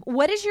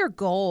 What is your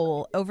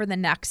goal over the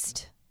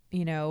next,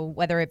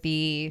 whether it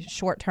be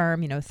short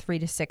term, 3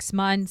 to 6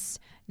 months,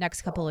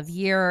 next couple of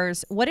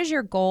years? What is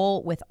your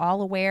goal with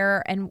All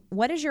Aware, and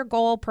what is your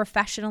goal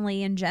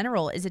professionally in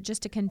general? Is it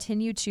just to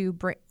continue to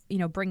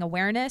bring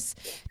awareness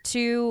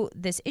to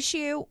this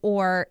issue,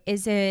 or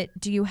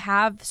do you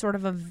have sort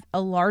of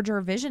a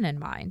larger vision in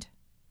mind?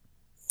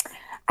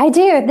 I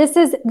do. This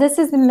is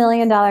the $1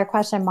 million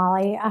question,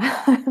 Molly.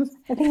 I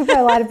think for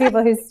a lot of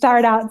people who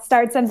start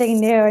something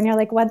new and you're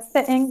like, what's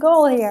the end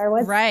goal here?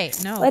 What's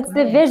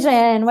the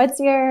vision? What's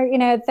your,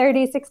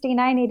 30, 60,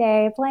 90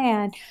 day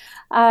plan?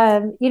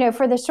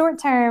 For the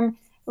short term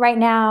right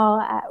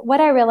now,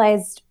 what I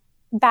realized,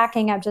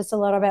 backing up just a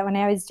little bit when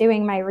I was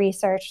doing my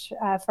research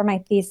for my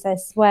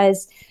thesis,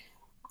 was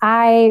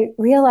I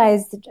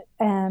realized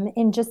in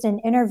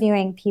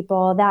interviewing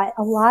people that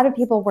a lot of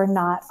people were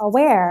not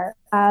aware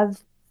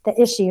of the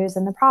issues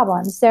and the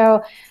problems.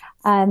 So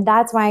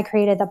that's why I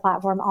created the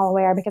platform All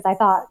Aware, because I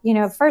thought,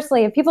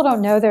 firstly, if people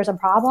don't know there's a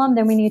problem,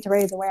 then we need to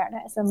raise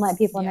awareness and let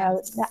people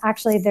know that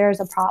actually there's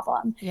a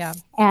problem. Yeah.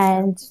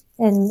 And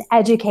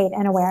educate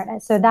and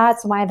awareness. So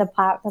that's why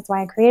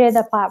I created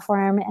the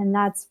platform, and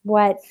that's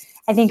what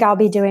I think I'll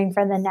be doing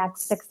for the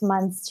next 6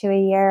 months to a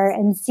year,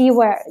 and see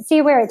where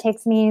it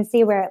takes me,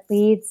 see where it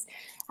leads.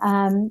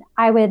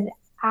 I would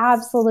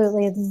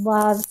absolutely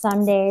love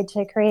someday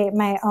to create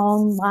my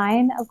own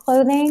line of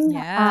clothing.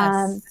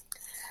 Yes.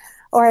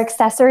 Or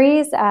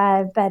accessories,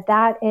 but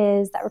that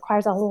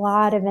requires a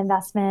lot of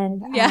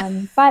investment. Yeah.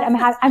 But I'm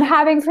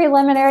having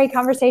preliminary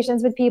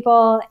conversations with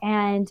people,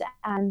 and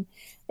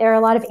there are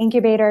a lot of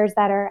incubators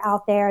that are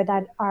out there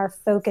that are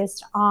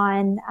focused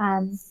on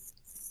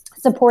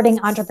supporting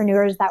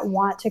entrepreneurs that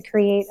want to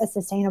create a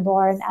sustainable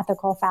or an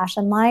ethical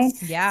fashion line.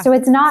 Yeah. So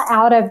it's not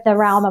out of the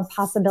realm of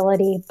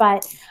possibility,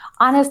 but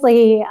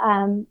honestly,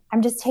 I'm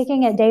just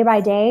taking it day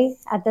by day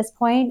at this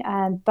point.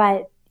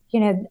 But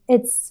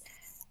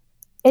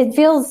it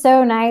feels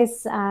so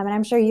nice, and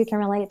I'm sure you can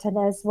relate to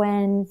this,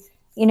 when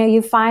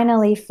you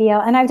finally feel,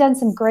 and I've done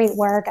some great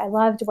work. I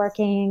loved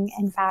working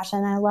in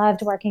fashion. I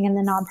loved working in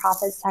the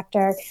nonprofit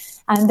sector.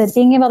 But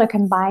being able to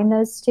combine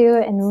those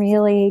two and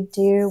really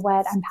do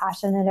what I'm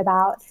passionate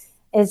about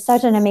is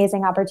such an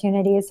amazing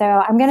opportunity. So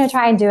I'm going to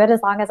try and do it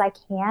as long as I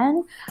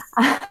can.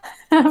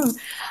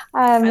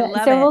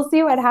 We'll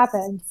see what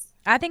happens.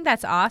 I think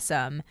that's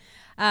awesome.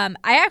 I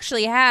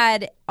actually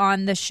had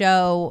on the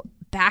show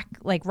back,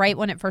 like right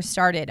when it first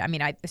started. I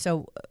mean,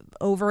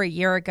 over a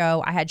year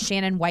ago, I had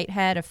Shannon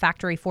Whitehead of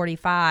Factory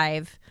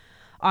 45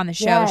 on the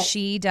show. Yes.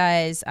 She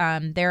does,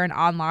 they're an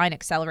online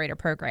accelerator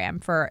program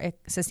for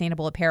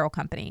sustainable apparel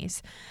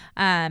companies.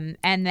 And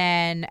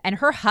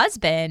her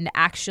husband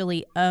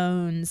actually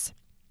owns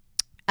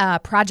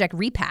Project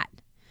Repat,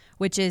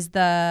 which is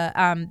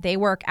they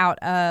work out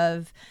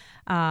of,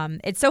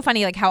 it's so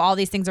funny like how all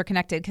these things are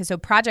connected, because so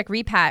Project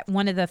Repat,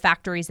 one of the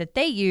factories that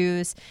they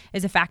use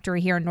is a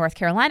factory here in North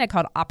Carolina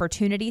called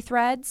Opportunity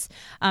Threads,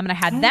 and I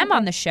had them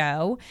on the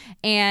show.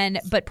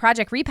 But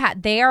Project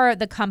Repat, they are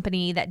the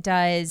company that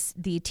does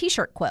the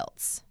t-shirt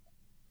quilts.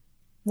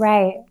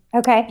 Right.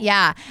 Okay.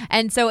 Yeah.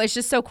 And so it's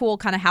just so cool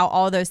kind of how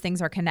all those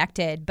things are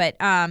connected. But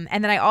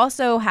and then I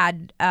also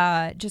had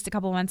just a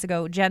couple of months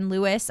ago, Jen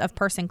Lewis of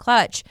Person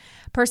Clutch.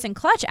 Person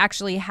Clutch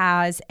actually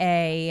has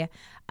a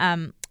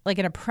like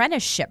an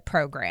apprenticeship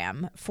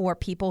program for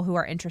people who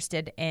are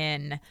interested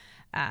in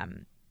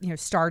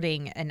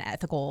starting an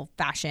ethical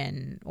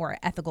fashion or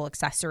ethical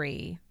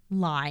accessory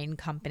line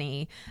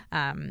company.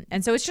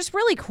 And so it's just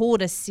really cool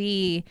to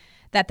see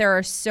that there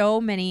are so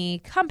many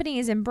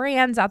companies and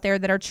brands out there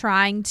that are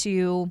trying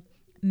to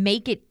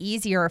make it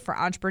easier for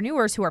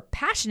entrepreneurs who are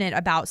passionate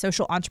about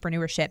social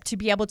entrepreneurship to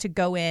be able to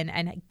go in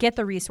and get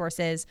the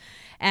resources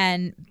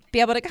and be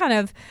able to kind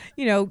of,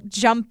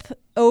 jump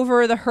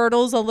over the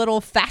hurdles a little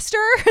faster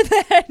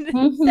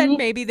than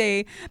maybe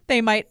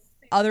they might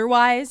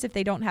otherwise if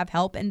they don't have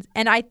help. And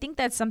I think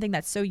that's something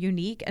that's so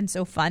unique and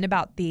so fun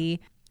about the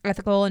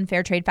ethical and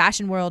fair trade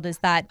fashion world, is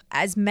that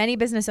as many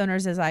business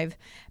owners as I've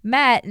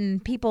met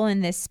and people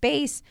in this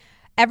space,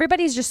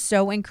 everybody's just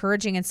so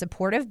encouraging and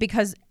supportive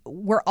because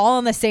we're all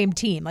on the same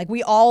team. Like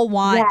we all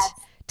want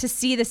to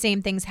see the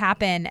same things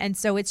happen. And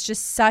so it's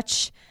just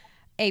such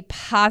a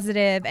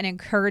positive and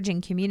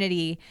encouraging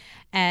community.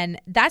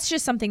 And that's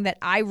just something that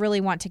I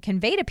really want to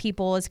convey to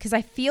people, is because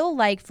I feel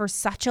like for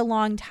such a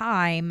long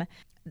time,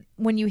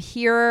 when you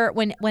hear,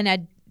 when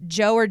a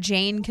Joe or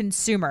Jane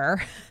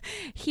consumer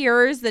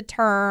hears the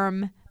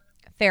term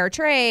fair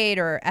trade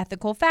or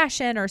ethical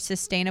fashion or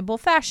sustainable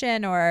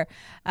fashion or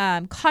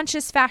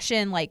conscious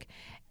fashion, like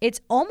it's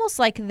almost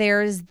like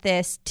there's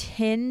this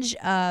tinge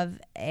of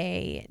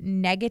a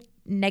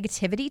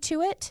negativity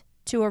to it,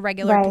 to a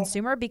regular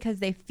consumer, because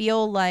they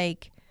feel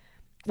like,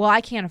 well,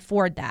 I can't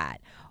afford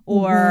that,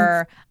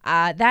 or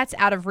that's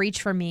out of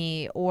reach for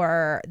me,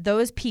 or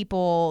those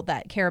people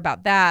that care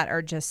about that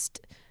are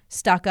just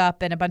stuck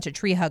up in a bunch of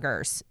tree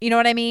huggers. You know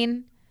what I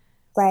mean?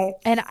 Right.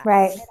 And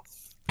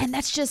and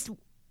that's just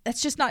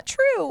not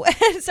true.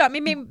 So, I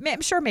mean,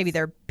 I'm sure maybe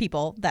there are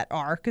people that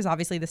are, because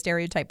obviously the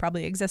stereotype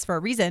probably exists for a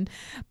reason.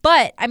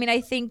 But I mean,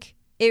 I think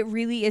it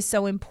really is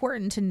so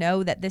important to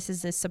know that this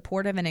is a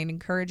supportive and an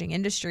encouraging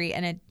industry,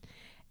 and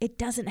it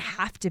doesn't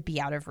have to be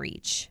out of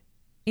reach.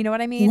 You know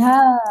what I mean?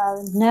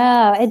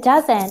 No, it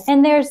doesn't.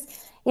 And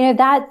there's,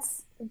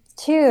 that's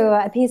too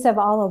a piece of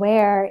All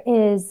Aware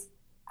is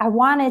I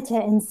wanted to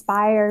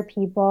inspire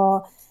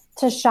people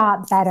to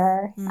shop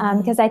better.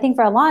 Because I think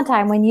for a long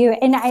time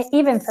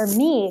even for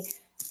me,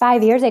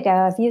 5 years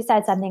ago, if you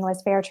said something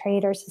was fair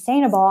trade or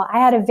sustainable, I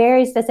had a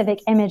very specific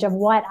image of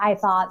what I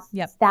thought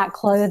that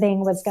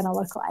clothing was going to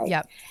look like.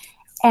 Yep.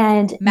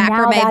 And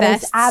now that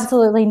vests. is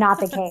absolutely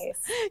not the case.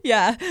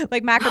 Yeah.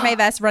 Like macrame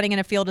vests running in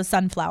a field of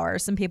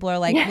sunflowers. Some people are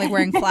like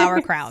wearing flower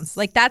crowns.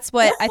 Like that's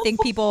what I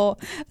think people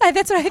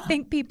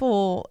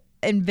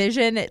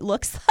envision it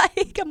looks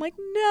like. I'm like,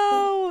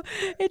 no,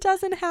 it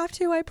doesn't have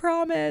to, I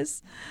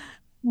promise.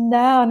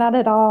 No, not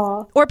at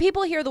all. Or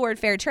people hear the word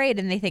fair trade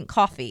and they think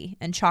coffee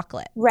and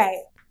chocolate. Right.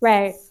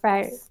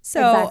 So,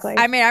 exactly.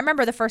 I mean, I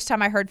remember the first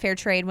time I heard fair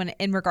trade when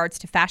in regards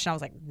to fashion, I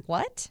was like,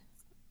 what?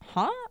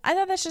 Huh? I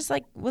thought that's just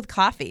like with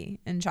coffee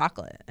and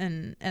chocolate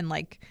and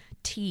like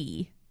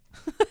tea.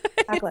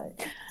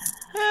 Chocolate.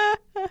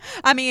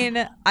 I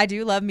mean, I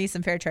do love me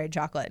some fair trade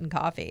chocolate and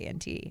coffee and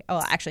tea.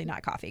 Oh, actually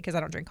not coffee because I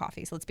don't drink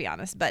coffee. So let's be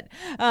honest. But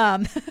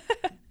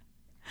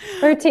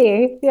or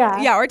tea. Yeah.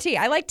 Yeah. Or tea.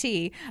 I like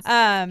tea.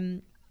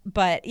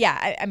 But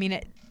yeah, I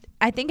mean,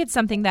 I think it's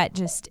something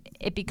that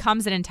it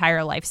becomes an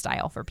entire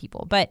lifestyle for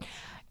people. But,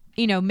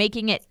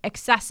 making it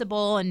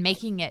accessible and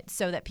making it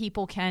so that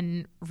people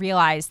can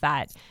realize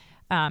that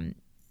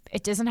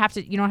it doesn't have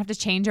to, you don't have to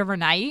change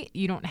overnight.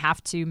 You don't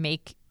have to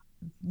make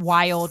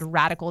wild,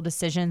 radical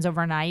decisions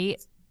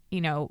overnight.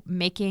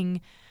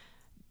 Making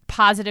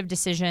positive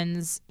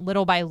decisions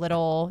little by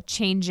little,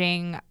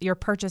 changing your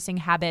purchasing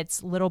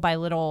habits little by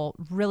little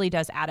really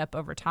does add up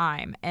over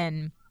time.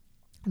 And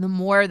the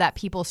more that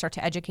people start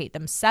to educate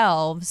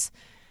themselves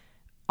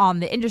on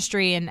the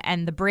industry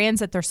and the brands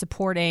that they're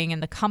supporting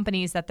and the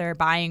companies that they're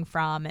buying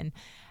from, and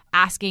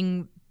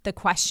asking the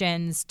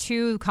questions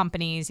to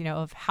companies,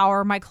 of how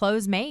are my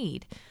clothes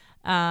made?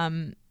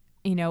 The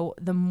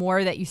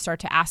more that you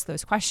start to ask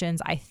those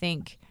questions, I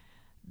think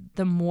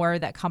the more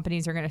that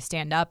companies are going to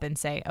stand up and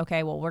say,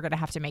 okay, well, we're going to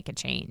have to make a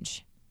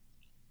change.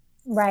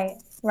 Right.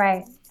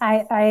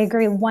 I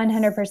agree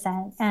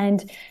 100%.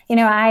 And,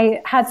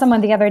 I had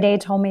someone the other day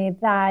told me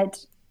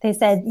that they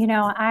said,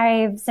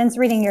 I've since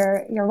reading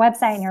your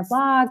website and your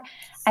blog,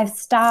 I've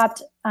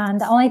stopped.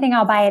 The only thing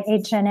I'll buy at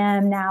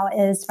H&M now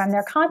is from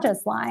their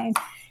Conscious line.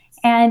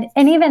 And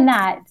even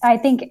that I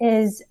think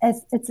it's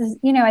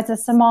a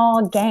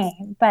small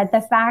gain, but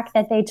the fact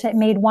that they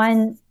made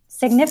one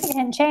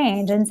significant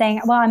change and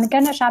saying, well, I'm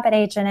going to shop at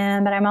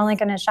H&M, but I'm only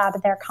going to shop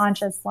at their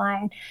Conscious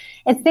line.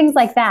 It's things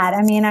like that.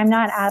 I mean, I'm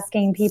not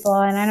asking people,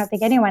 and I don't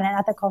think anyone in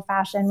ethical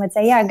fashion would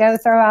say, yeah, go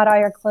throw out all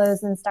your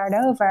clothes and start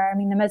over. I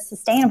mean, the most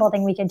sustainable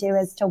thing we could do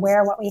is to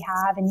wear what we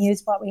have and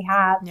use what we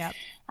have. Yep.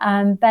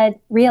 But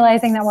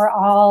realizing that we're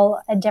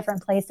all at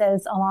different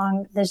places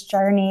along this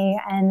journey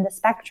and the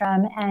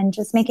spectrum, and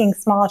just making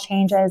small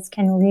changes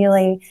can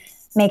really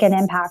make an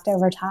impact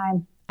over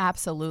time.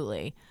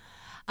 Absolutely.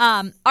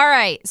 All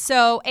right.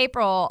 So,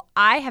 April,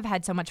 I have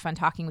had so much fun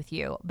talking with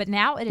you, but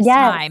now it is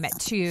time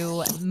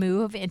to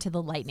move into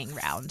the lightning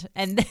round.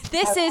 And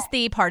this is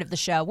the part of the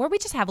show where we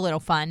just have a little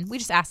fun. We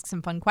just ask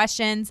some fun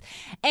questions.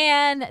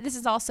 And this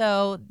is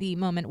also the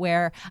moment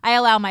where I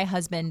allow my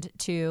husband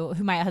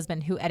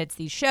who edits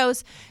these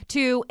shows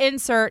to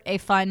insert a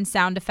fun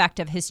sound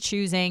effect of his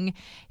choosing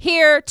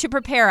here to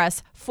prepare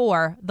us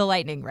for the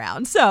lightning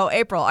round. So,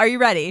 April, are you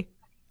ready?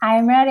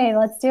 I'm ready.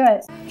 Let's do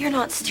it. You're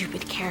not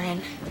stupid,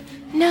 Karen.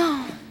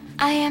 No,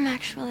 I am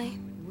actually.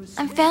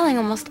 I'm failing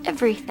almost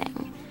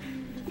everything.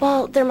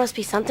 Well, there must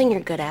be something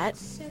you're good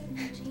at.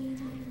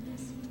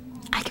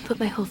 I can put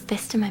my whole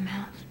fist in my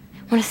mouth.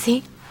 Want to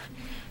see?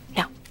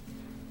 No,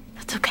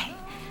 that's okay.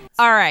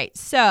 All right,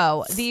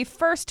 so the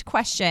first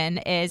question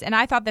is, and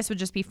I thought this would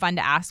just be fun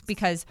to ask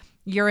because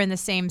you're in the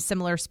same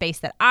similar space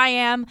that I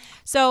am.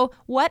 So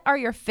what are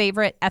your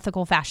favorite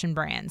ethical fashion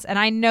brands? And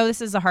I know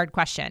this is a hard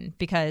question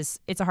because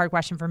it's a hard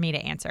question for me to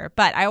answer,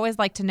 but I always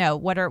like to know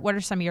what are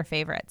some of your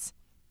favorites?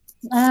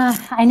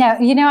 I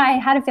know. I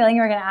had a feeling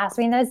you were going to ask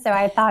me this, so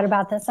I thought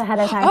about this ahead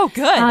of time. Oh,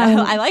 good.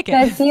 I like it.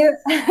 A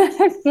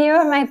few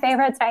of my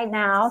favorites right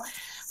now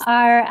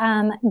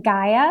are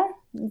Gaia,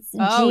 It's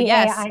Oh,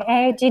 yes.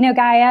 Gaia. Do you know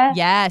Gaia?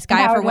 Yes,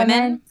 Gaia for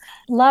Women.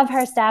 Love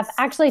her stuff.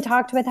 Actually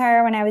talked with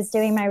her when I was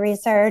doing my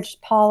research.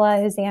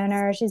 Paula, who's the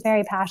owner, she's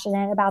very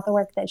passionate about the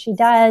work that she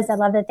does. I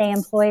love that they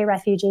employ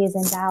refugees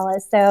in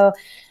Dallas. So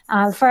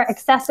for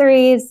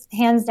accessories,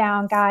 hands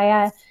down,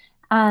 Gaia.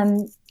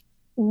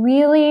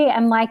 Really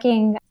am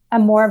liking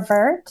Amor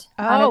Vert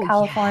out of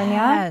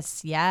California.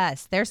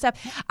 Yes. Their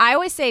stuff. I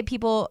always say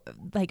people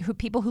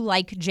who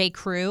like J.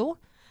 Crew,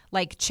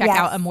 like check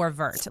out Amor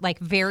Vert. Like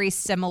very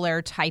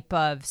similar type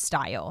of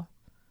style.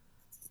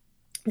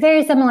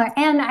 Very similar.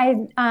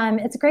 And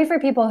it's great for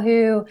people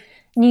who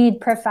need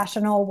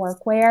professional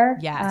workwear.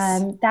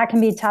 Yes. That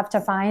can be tough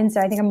to find. So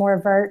I think Amor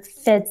Vert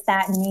fits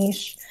that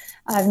niche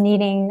of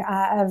needing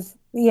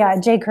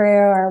J. Crew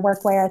or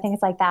workwear, things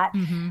like that.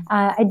 Mm-hmm.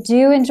 I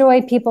do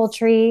enjoy People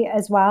Tree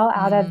as well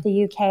out of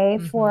the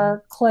UK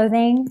for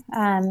clothing.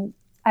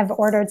 I've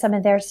ordered some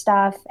of their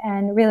stuff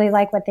and really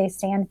like what they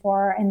stand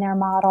for in their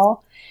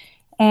model.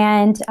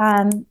 And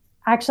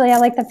actually, I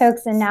like the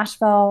folks in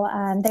Nashville.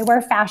 They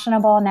were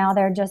fashionable. Now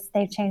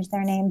they've changed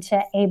their name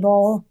to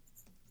Able.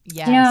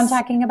 Yes. Do you know what I'm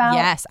talking about?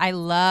 Yes, I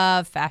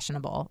love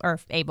fashionable or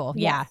Able.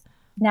 Yeah.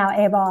 Now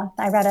Able.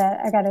 I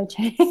gotta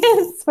change,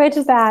 switch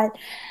that.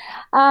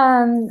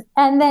 And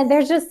then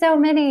there's just so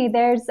many.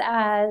 There's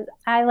I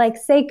like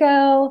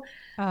Seiko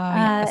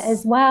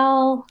as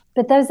well.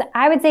 But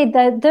I would say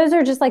those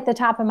are just like the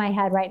top of my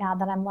head right now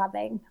that I'm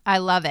loving. I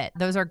love it.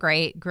 Those are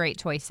great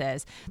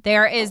choices.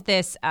 There is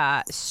this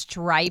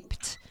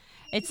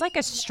it's like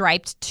a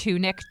striped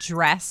tunic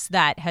dress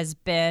that has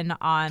been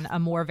on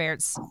Amor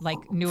Vert's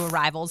like new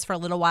arrivals for a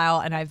little while,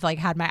 and I've like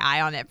had my eye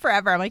on it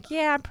forever. I'm like,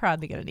 yeah, I'm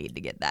probably gonna need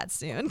to get that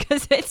soon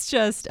because it's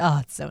just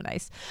it's so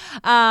nice.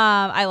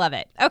 I love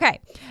it.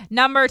 Okay,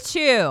 number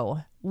 2.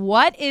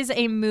 What is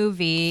a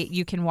movie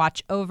you can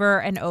watch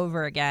over and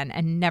over again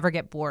and never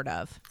get bored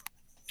of?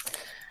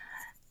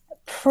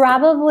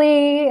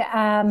 Probably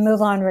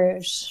Moulin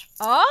Rouge.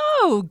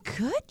 Oh,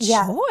 good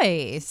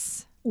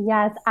choice.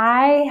 Yes,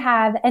 I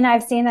have, and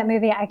I've seen that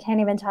movie. I can't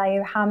even tell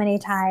you how many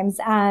times.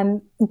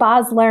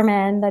 Baz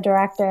Luhrmann, the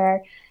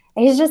director,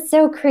 he's just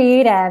so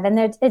creative, and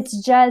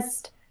it's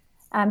just.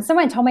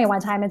 Someone told me one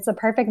time it's a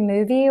perfect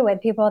movie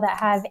with people that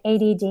have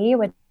ADD,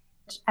 which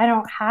I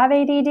don't have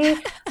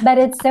ADD, but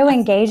it's so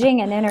engaging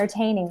and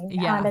entertaining.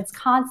 Yeah. It's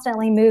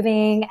constantly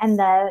moving, and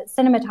the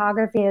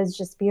cinematography is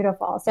just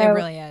beautiful. So it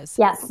really is.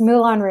 Yes,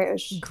 Moulin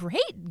Rouge.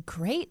 Great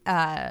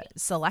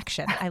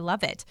selection. I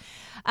love it.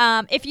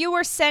 If you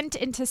were sent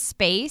into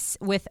space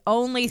with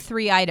only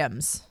 3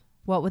 items,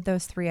 what would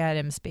those 3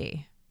 items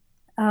be?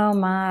 Oh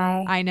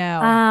my! I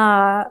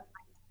know.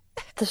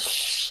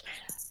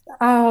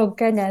 Oh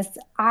goodness,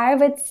 I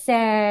would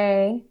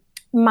say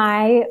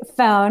my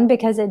phone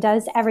because it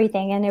does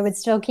everything and it would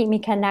still keep me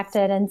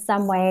connected in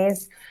some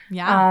ways.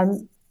 Yeah.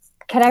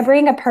 Can I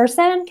bring a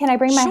person? Can I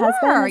bring my husband?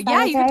 Sure.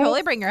 Yeah, okay? you can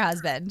totally bring your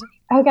husband.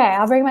 Okay,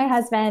 I'll bring my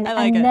husband.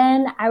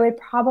 Then I would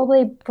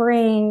probably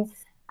bring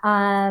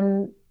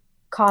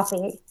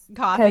coffee.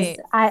 Because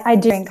I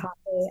do drink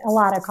coffee, a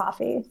lot of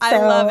coffee. I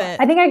love it.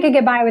 I think I could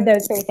get by with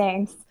those 3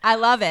 things. I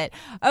love it.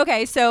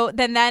 Okay, so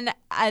then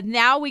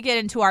now we get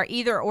into our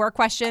either or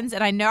questions,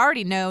 and I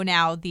already know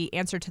now the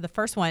answer to the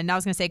first one. Now I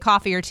was going to say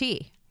coffee or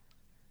tea.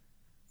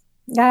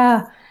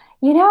 I've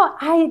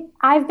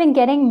been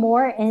getting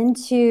more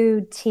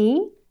into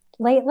tea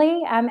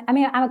lately. I'm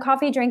a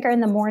coffee drinker in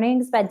the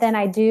mornings, but then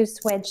I do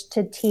switch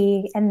to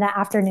tea in the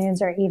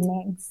afternoons or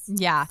evenings.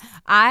 Yeah.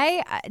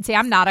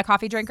 I'm not a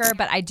coffee drinker,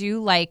 but I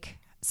do like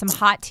some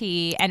hot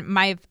tea. And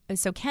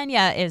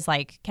Kenya's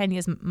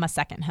my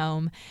second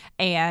home.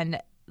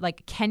 And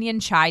like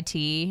Kenyan chai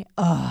tea,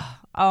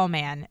 oh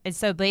man. And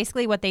so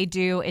basically what they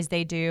do is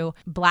they do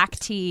black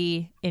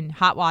tea in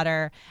hot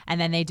water,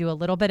 and then they do a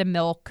little bit of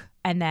milk,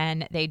 and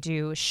then they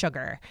do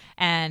sugar.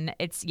 And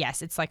it's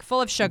like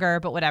full of sugar,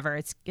 but whatever.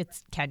 It's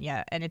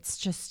Kenya, and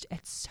it's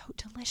so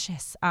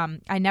delicious.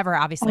 I never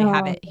obviously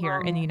have it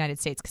here in the United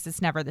States because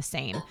it's never the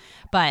same.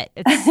 But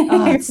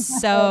it's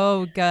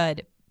so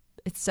good.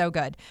 It's so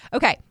good.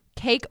 Okay,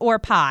 cake or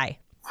pie?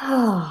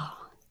 I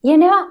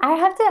would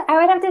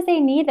have to say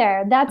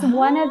neither. That's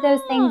one of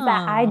those things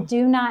that I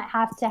do not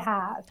have to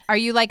have. Are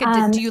you like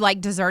do you like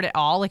dessert at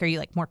all? Like, are you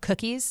like more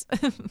cookies?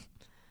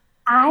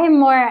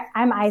 I'm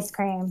ice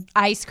cream.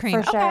 Ice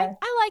cream. For sure. Okay.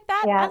 I like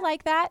that. Yeah. I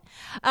like that.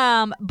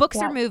 Books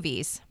or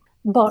movies?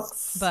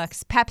 Books.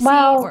 Pepsi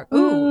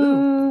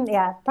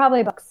Yeah,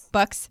 probably books.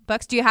 Books.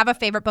 Do you have a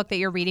favorite book that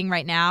you're reading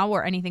right now,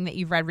 or anything that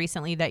you've read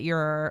recently that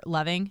you're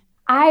loving?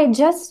 I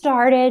just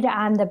started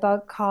on the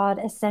book called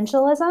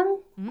Essentialism.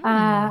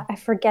 I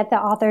forget the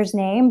author's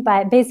name,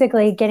 but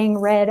basically getting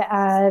rid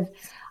of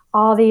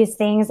all these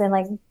things and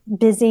like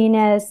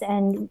busyness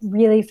and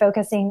really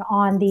focusing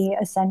on the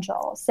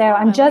essentials. So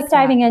I'm just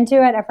diving into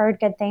it. I've heard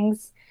good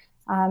things.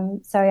 I'll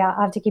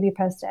have to keep you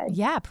posted.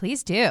 Yeah,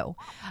 please do.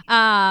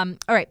 All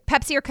right.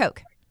 Pepsi or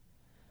Coke?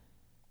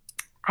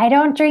 I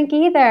don't drink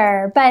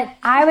either, but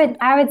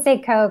I would say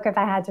Coke if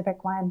I had to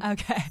pick one.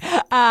 Okay.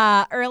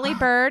 Early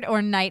bird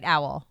or night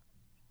owl?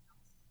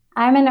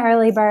 I'm an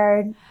early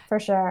bird for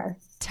sure.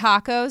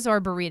 Tacos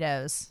or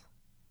burritos?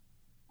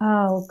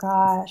 Oh,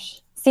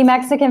 gosh. See,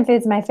 Mexican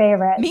food's my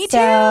favorite. Me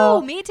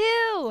too. Me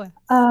too.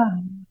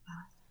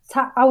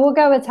 I will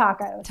go with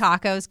tacos.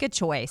 Tacos. Good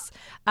choice.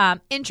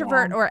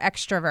 Introvert or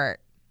extrovert?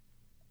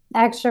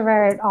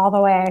 Extrovert all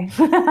the way.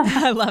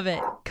 I love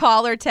it.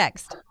 Call or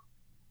text?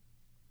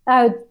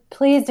 Oh,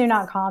 please do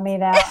not call me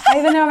that.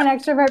 Even though I'm an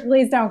extrovert,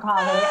 please don't call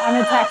me.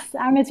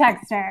 I'm a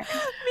texter.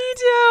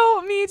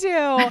 Me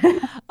too.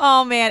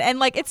 Oh man. And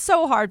like, it's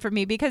so hard for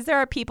me because there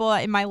are people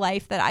in my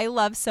life that I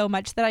love so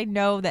much that I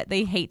know that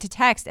they hate to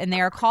text and they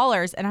are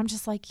callers. And I'm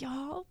just like,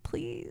 y'all,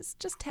 please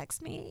just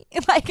text me.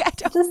 Like, I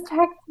don't. Just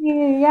text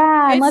me.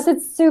 Yeah. Unless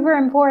it's super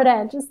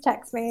important, just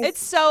text me.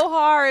 It's so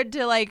hard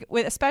to like,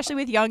 especially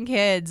with young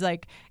kids,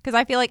 like, because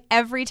I feel like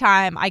every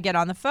time I get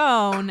on the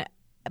phone,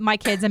 my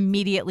kids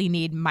immediately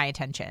need my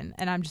attention.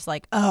 And I'm just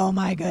like, oh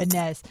my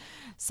goodness.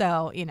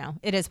 So,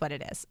 it is what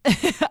it is.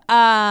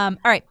 All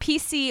right.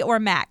 PC or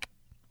Mac?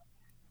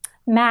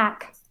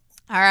 Mac.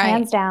 All right.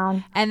 Hands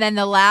down. And then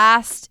the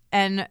last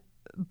and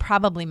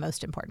probably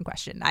most important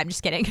question. I'm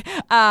just kidding.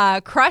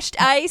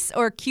 Crushed ice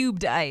or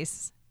cubed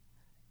ice?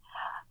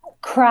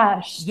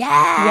 Crushed.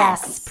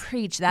 Yes.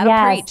 Preach.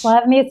 That'll preach.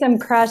 Love me some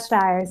crushed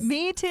ice.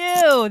 Me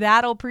too.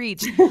 That'll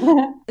preach.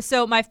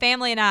 So my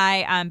family and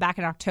I, back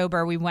in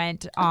October, we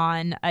went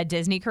on a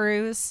Disney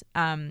cruise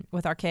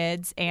with our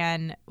kids.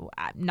 And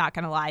I'm not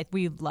going to lie,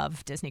 we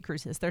love Disney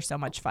cruises. They're so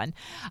much fun.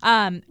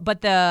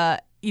 But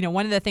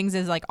one of the things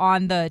is like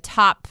on the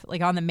top,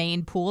 like on the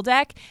main pool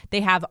deck,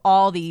 they have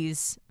all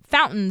these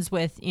fountains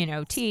with,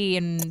 tea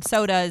and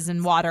sodas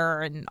and water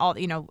and all,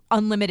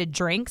 unlimited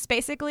drinks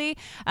basically.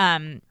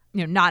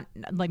 Not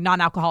like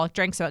non-alcoholic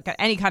drinks. So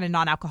any kind of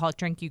non-alcoholic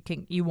drink you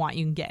can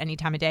get any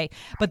time of day.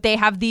 But they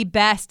have the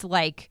best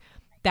that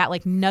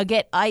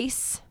nugget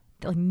ice,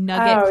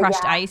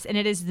 crushed ice, and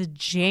it is the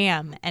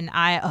jam. And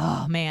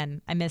I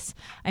miss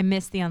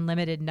the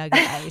unlimited nugget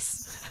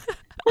ice.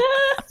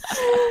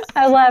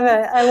 I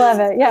love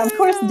it. Yeah, of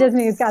course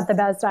Disney's got the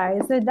best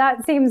ice.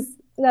 That seems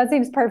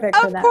perfect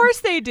for them. Of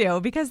course they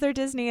do, because they're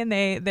Disney and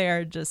they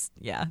are just,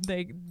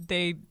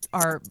 they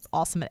are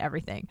awesome at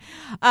everything.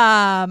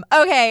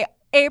 Okay,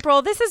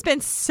 April, this has been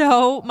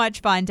so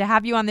much fun to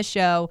have you on the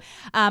show.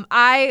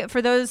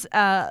 For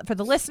the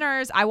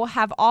listeners, I will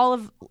have all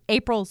of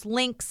April's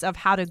links of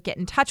how to get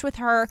in touch with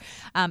her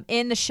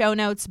in the show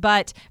notes.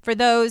 But for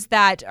those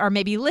that are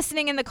maybe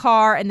listening in the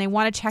car and they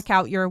want to check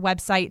out your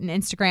website and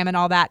Instagram and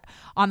all that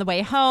on the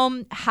way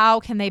home, how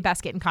can they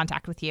best get in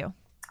contact with you?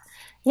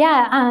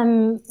 Yeah,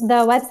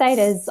 the website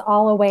is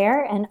All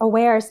Aware, and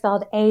aware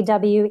spelled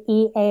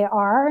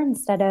AWEAR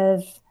instead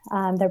of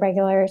the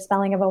regular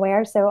spelling of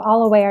aware. So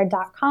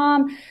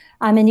allaware.com.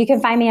 And you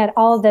can find me at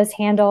all of those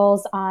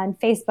handles on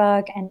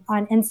Facebook and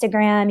on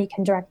Instagram. You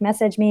can direct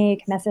message me. You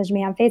can message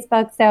me on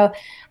Facebook. So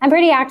I'm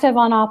pretty active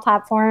on all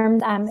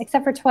platforms,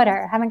 except for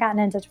Twitter. I haven't gotten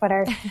into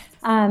Twitter.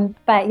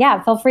 But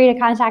yeah, feel free to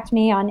contact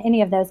me on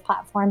any of those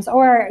platforms,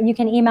 or you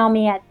can email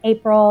me at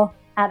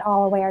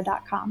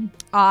april@allaware.com.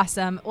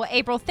 Awesome. Well,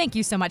 April, thank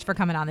you so much for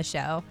coming on the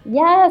show.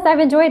 Yes, I've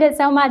enjoyed it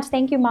so much.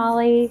 Thank you,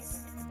 Molly.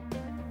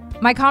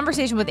 My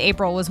conversation with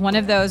April was one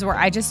of those where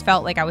I just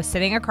felt like I was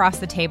sitting across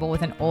the table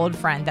with an old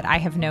friend that I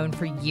have known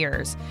for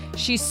years.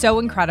 She's so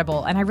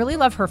incredible, and I really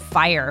love her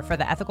fire for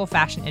the ethical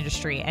fashion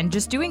industry and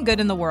just doing good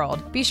in the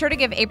world. Be sure to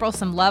give April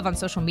some love on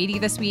social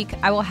media this week.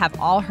 I will have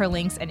all her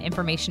links and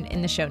information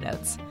in the show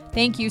notes.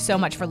 Thank you so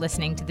much for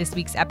listening to this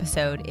week's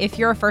episode. If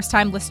you're a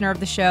first-time listener of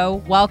the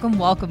show, welcome,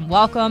 welcome,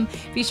 welcome.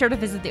 Be sure to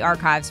visit the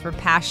archives for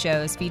past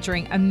shows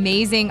featuring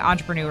amazing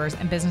entrepreneurs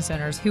and business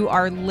owners who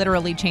are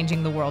literally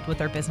changing the world with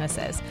their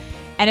businesses.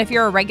 And if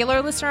you're a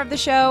regular listener of the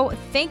show,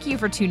 thank you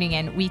for tuning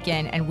in week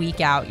and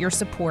week out. Your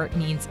support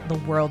means the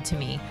world to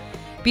me.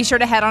 Be sure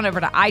to head on over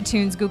to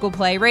iTunes, Google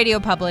Play, Radio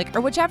Public,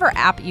 or whichever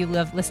app you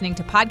love listening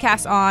to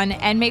podcasts on,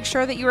 and make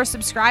sure that you are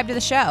subscribed to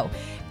the show.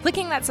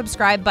 Clicking that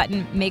subscribe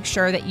button makes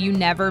sure that you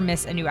never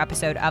miss a new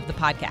episode of the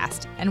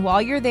podcast. And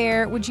while you're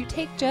there, would you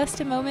take just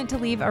a moment to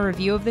leave a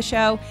review of the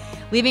show?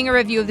 Leaving a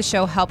review of the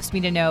show helps me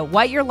to know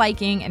what you're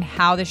liking and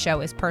how the show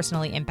is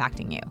personally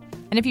impacting you.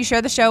 And if you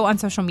share the show on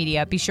social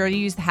media, be sure to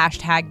use the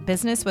hashtag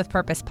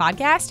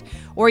BusinessWithPurposePodcast,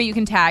 or you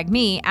can tag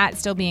me at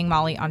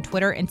StillBeingMolly on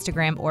Twitter,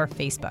 Instagram, or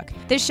Facebook.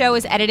 This show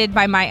is edited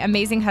by my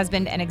amazing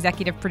husband and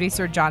executive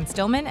producer, John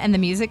Stillman, and the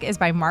music is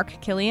by Mark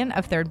Killian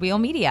of Third Wheel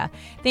Media.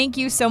 Thank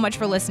you so much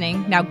for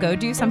listening. Now go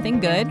do something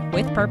good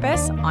with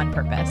purpose on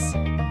purpose.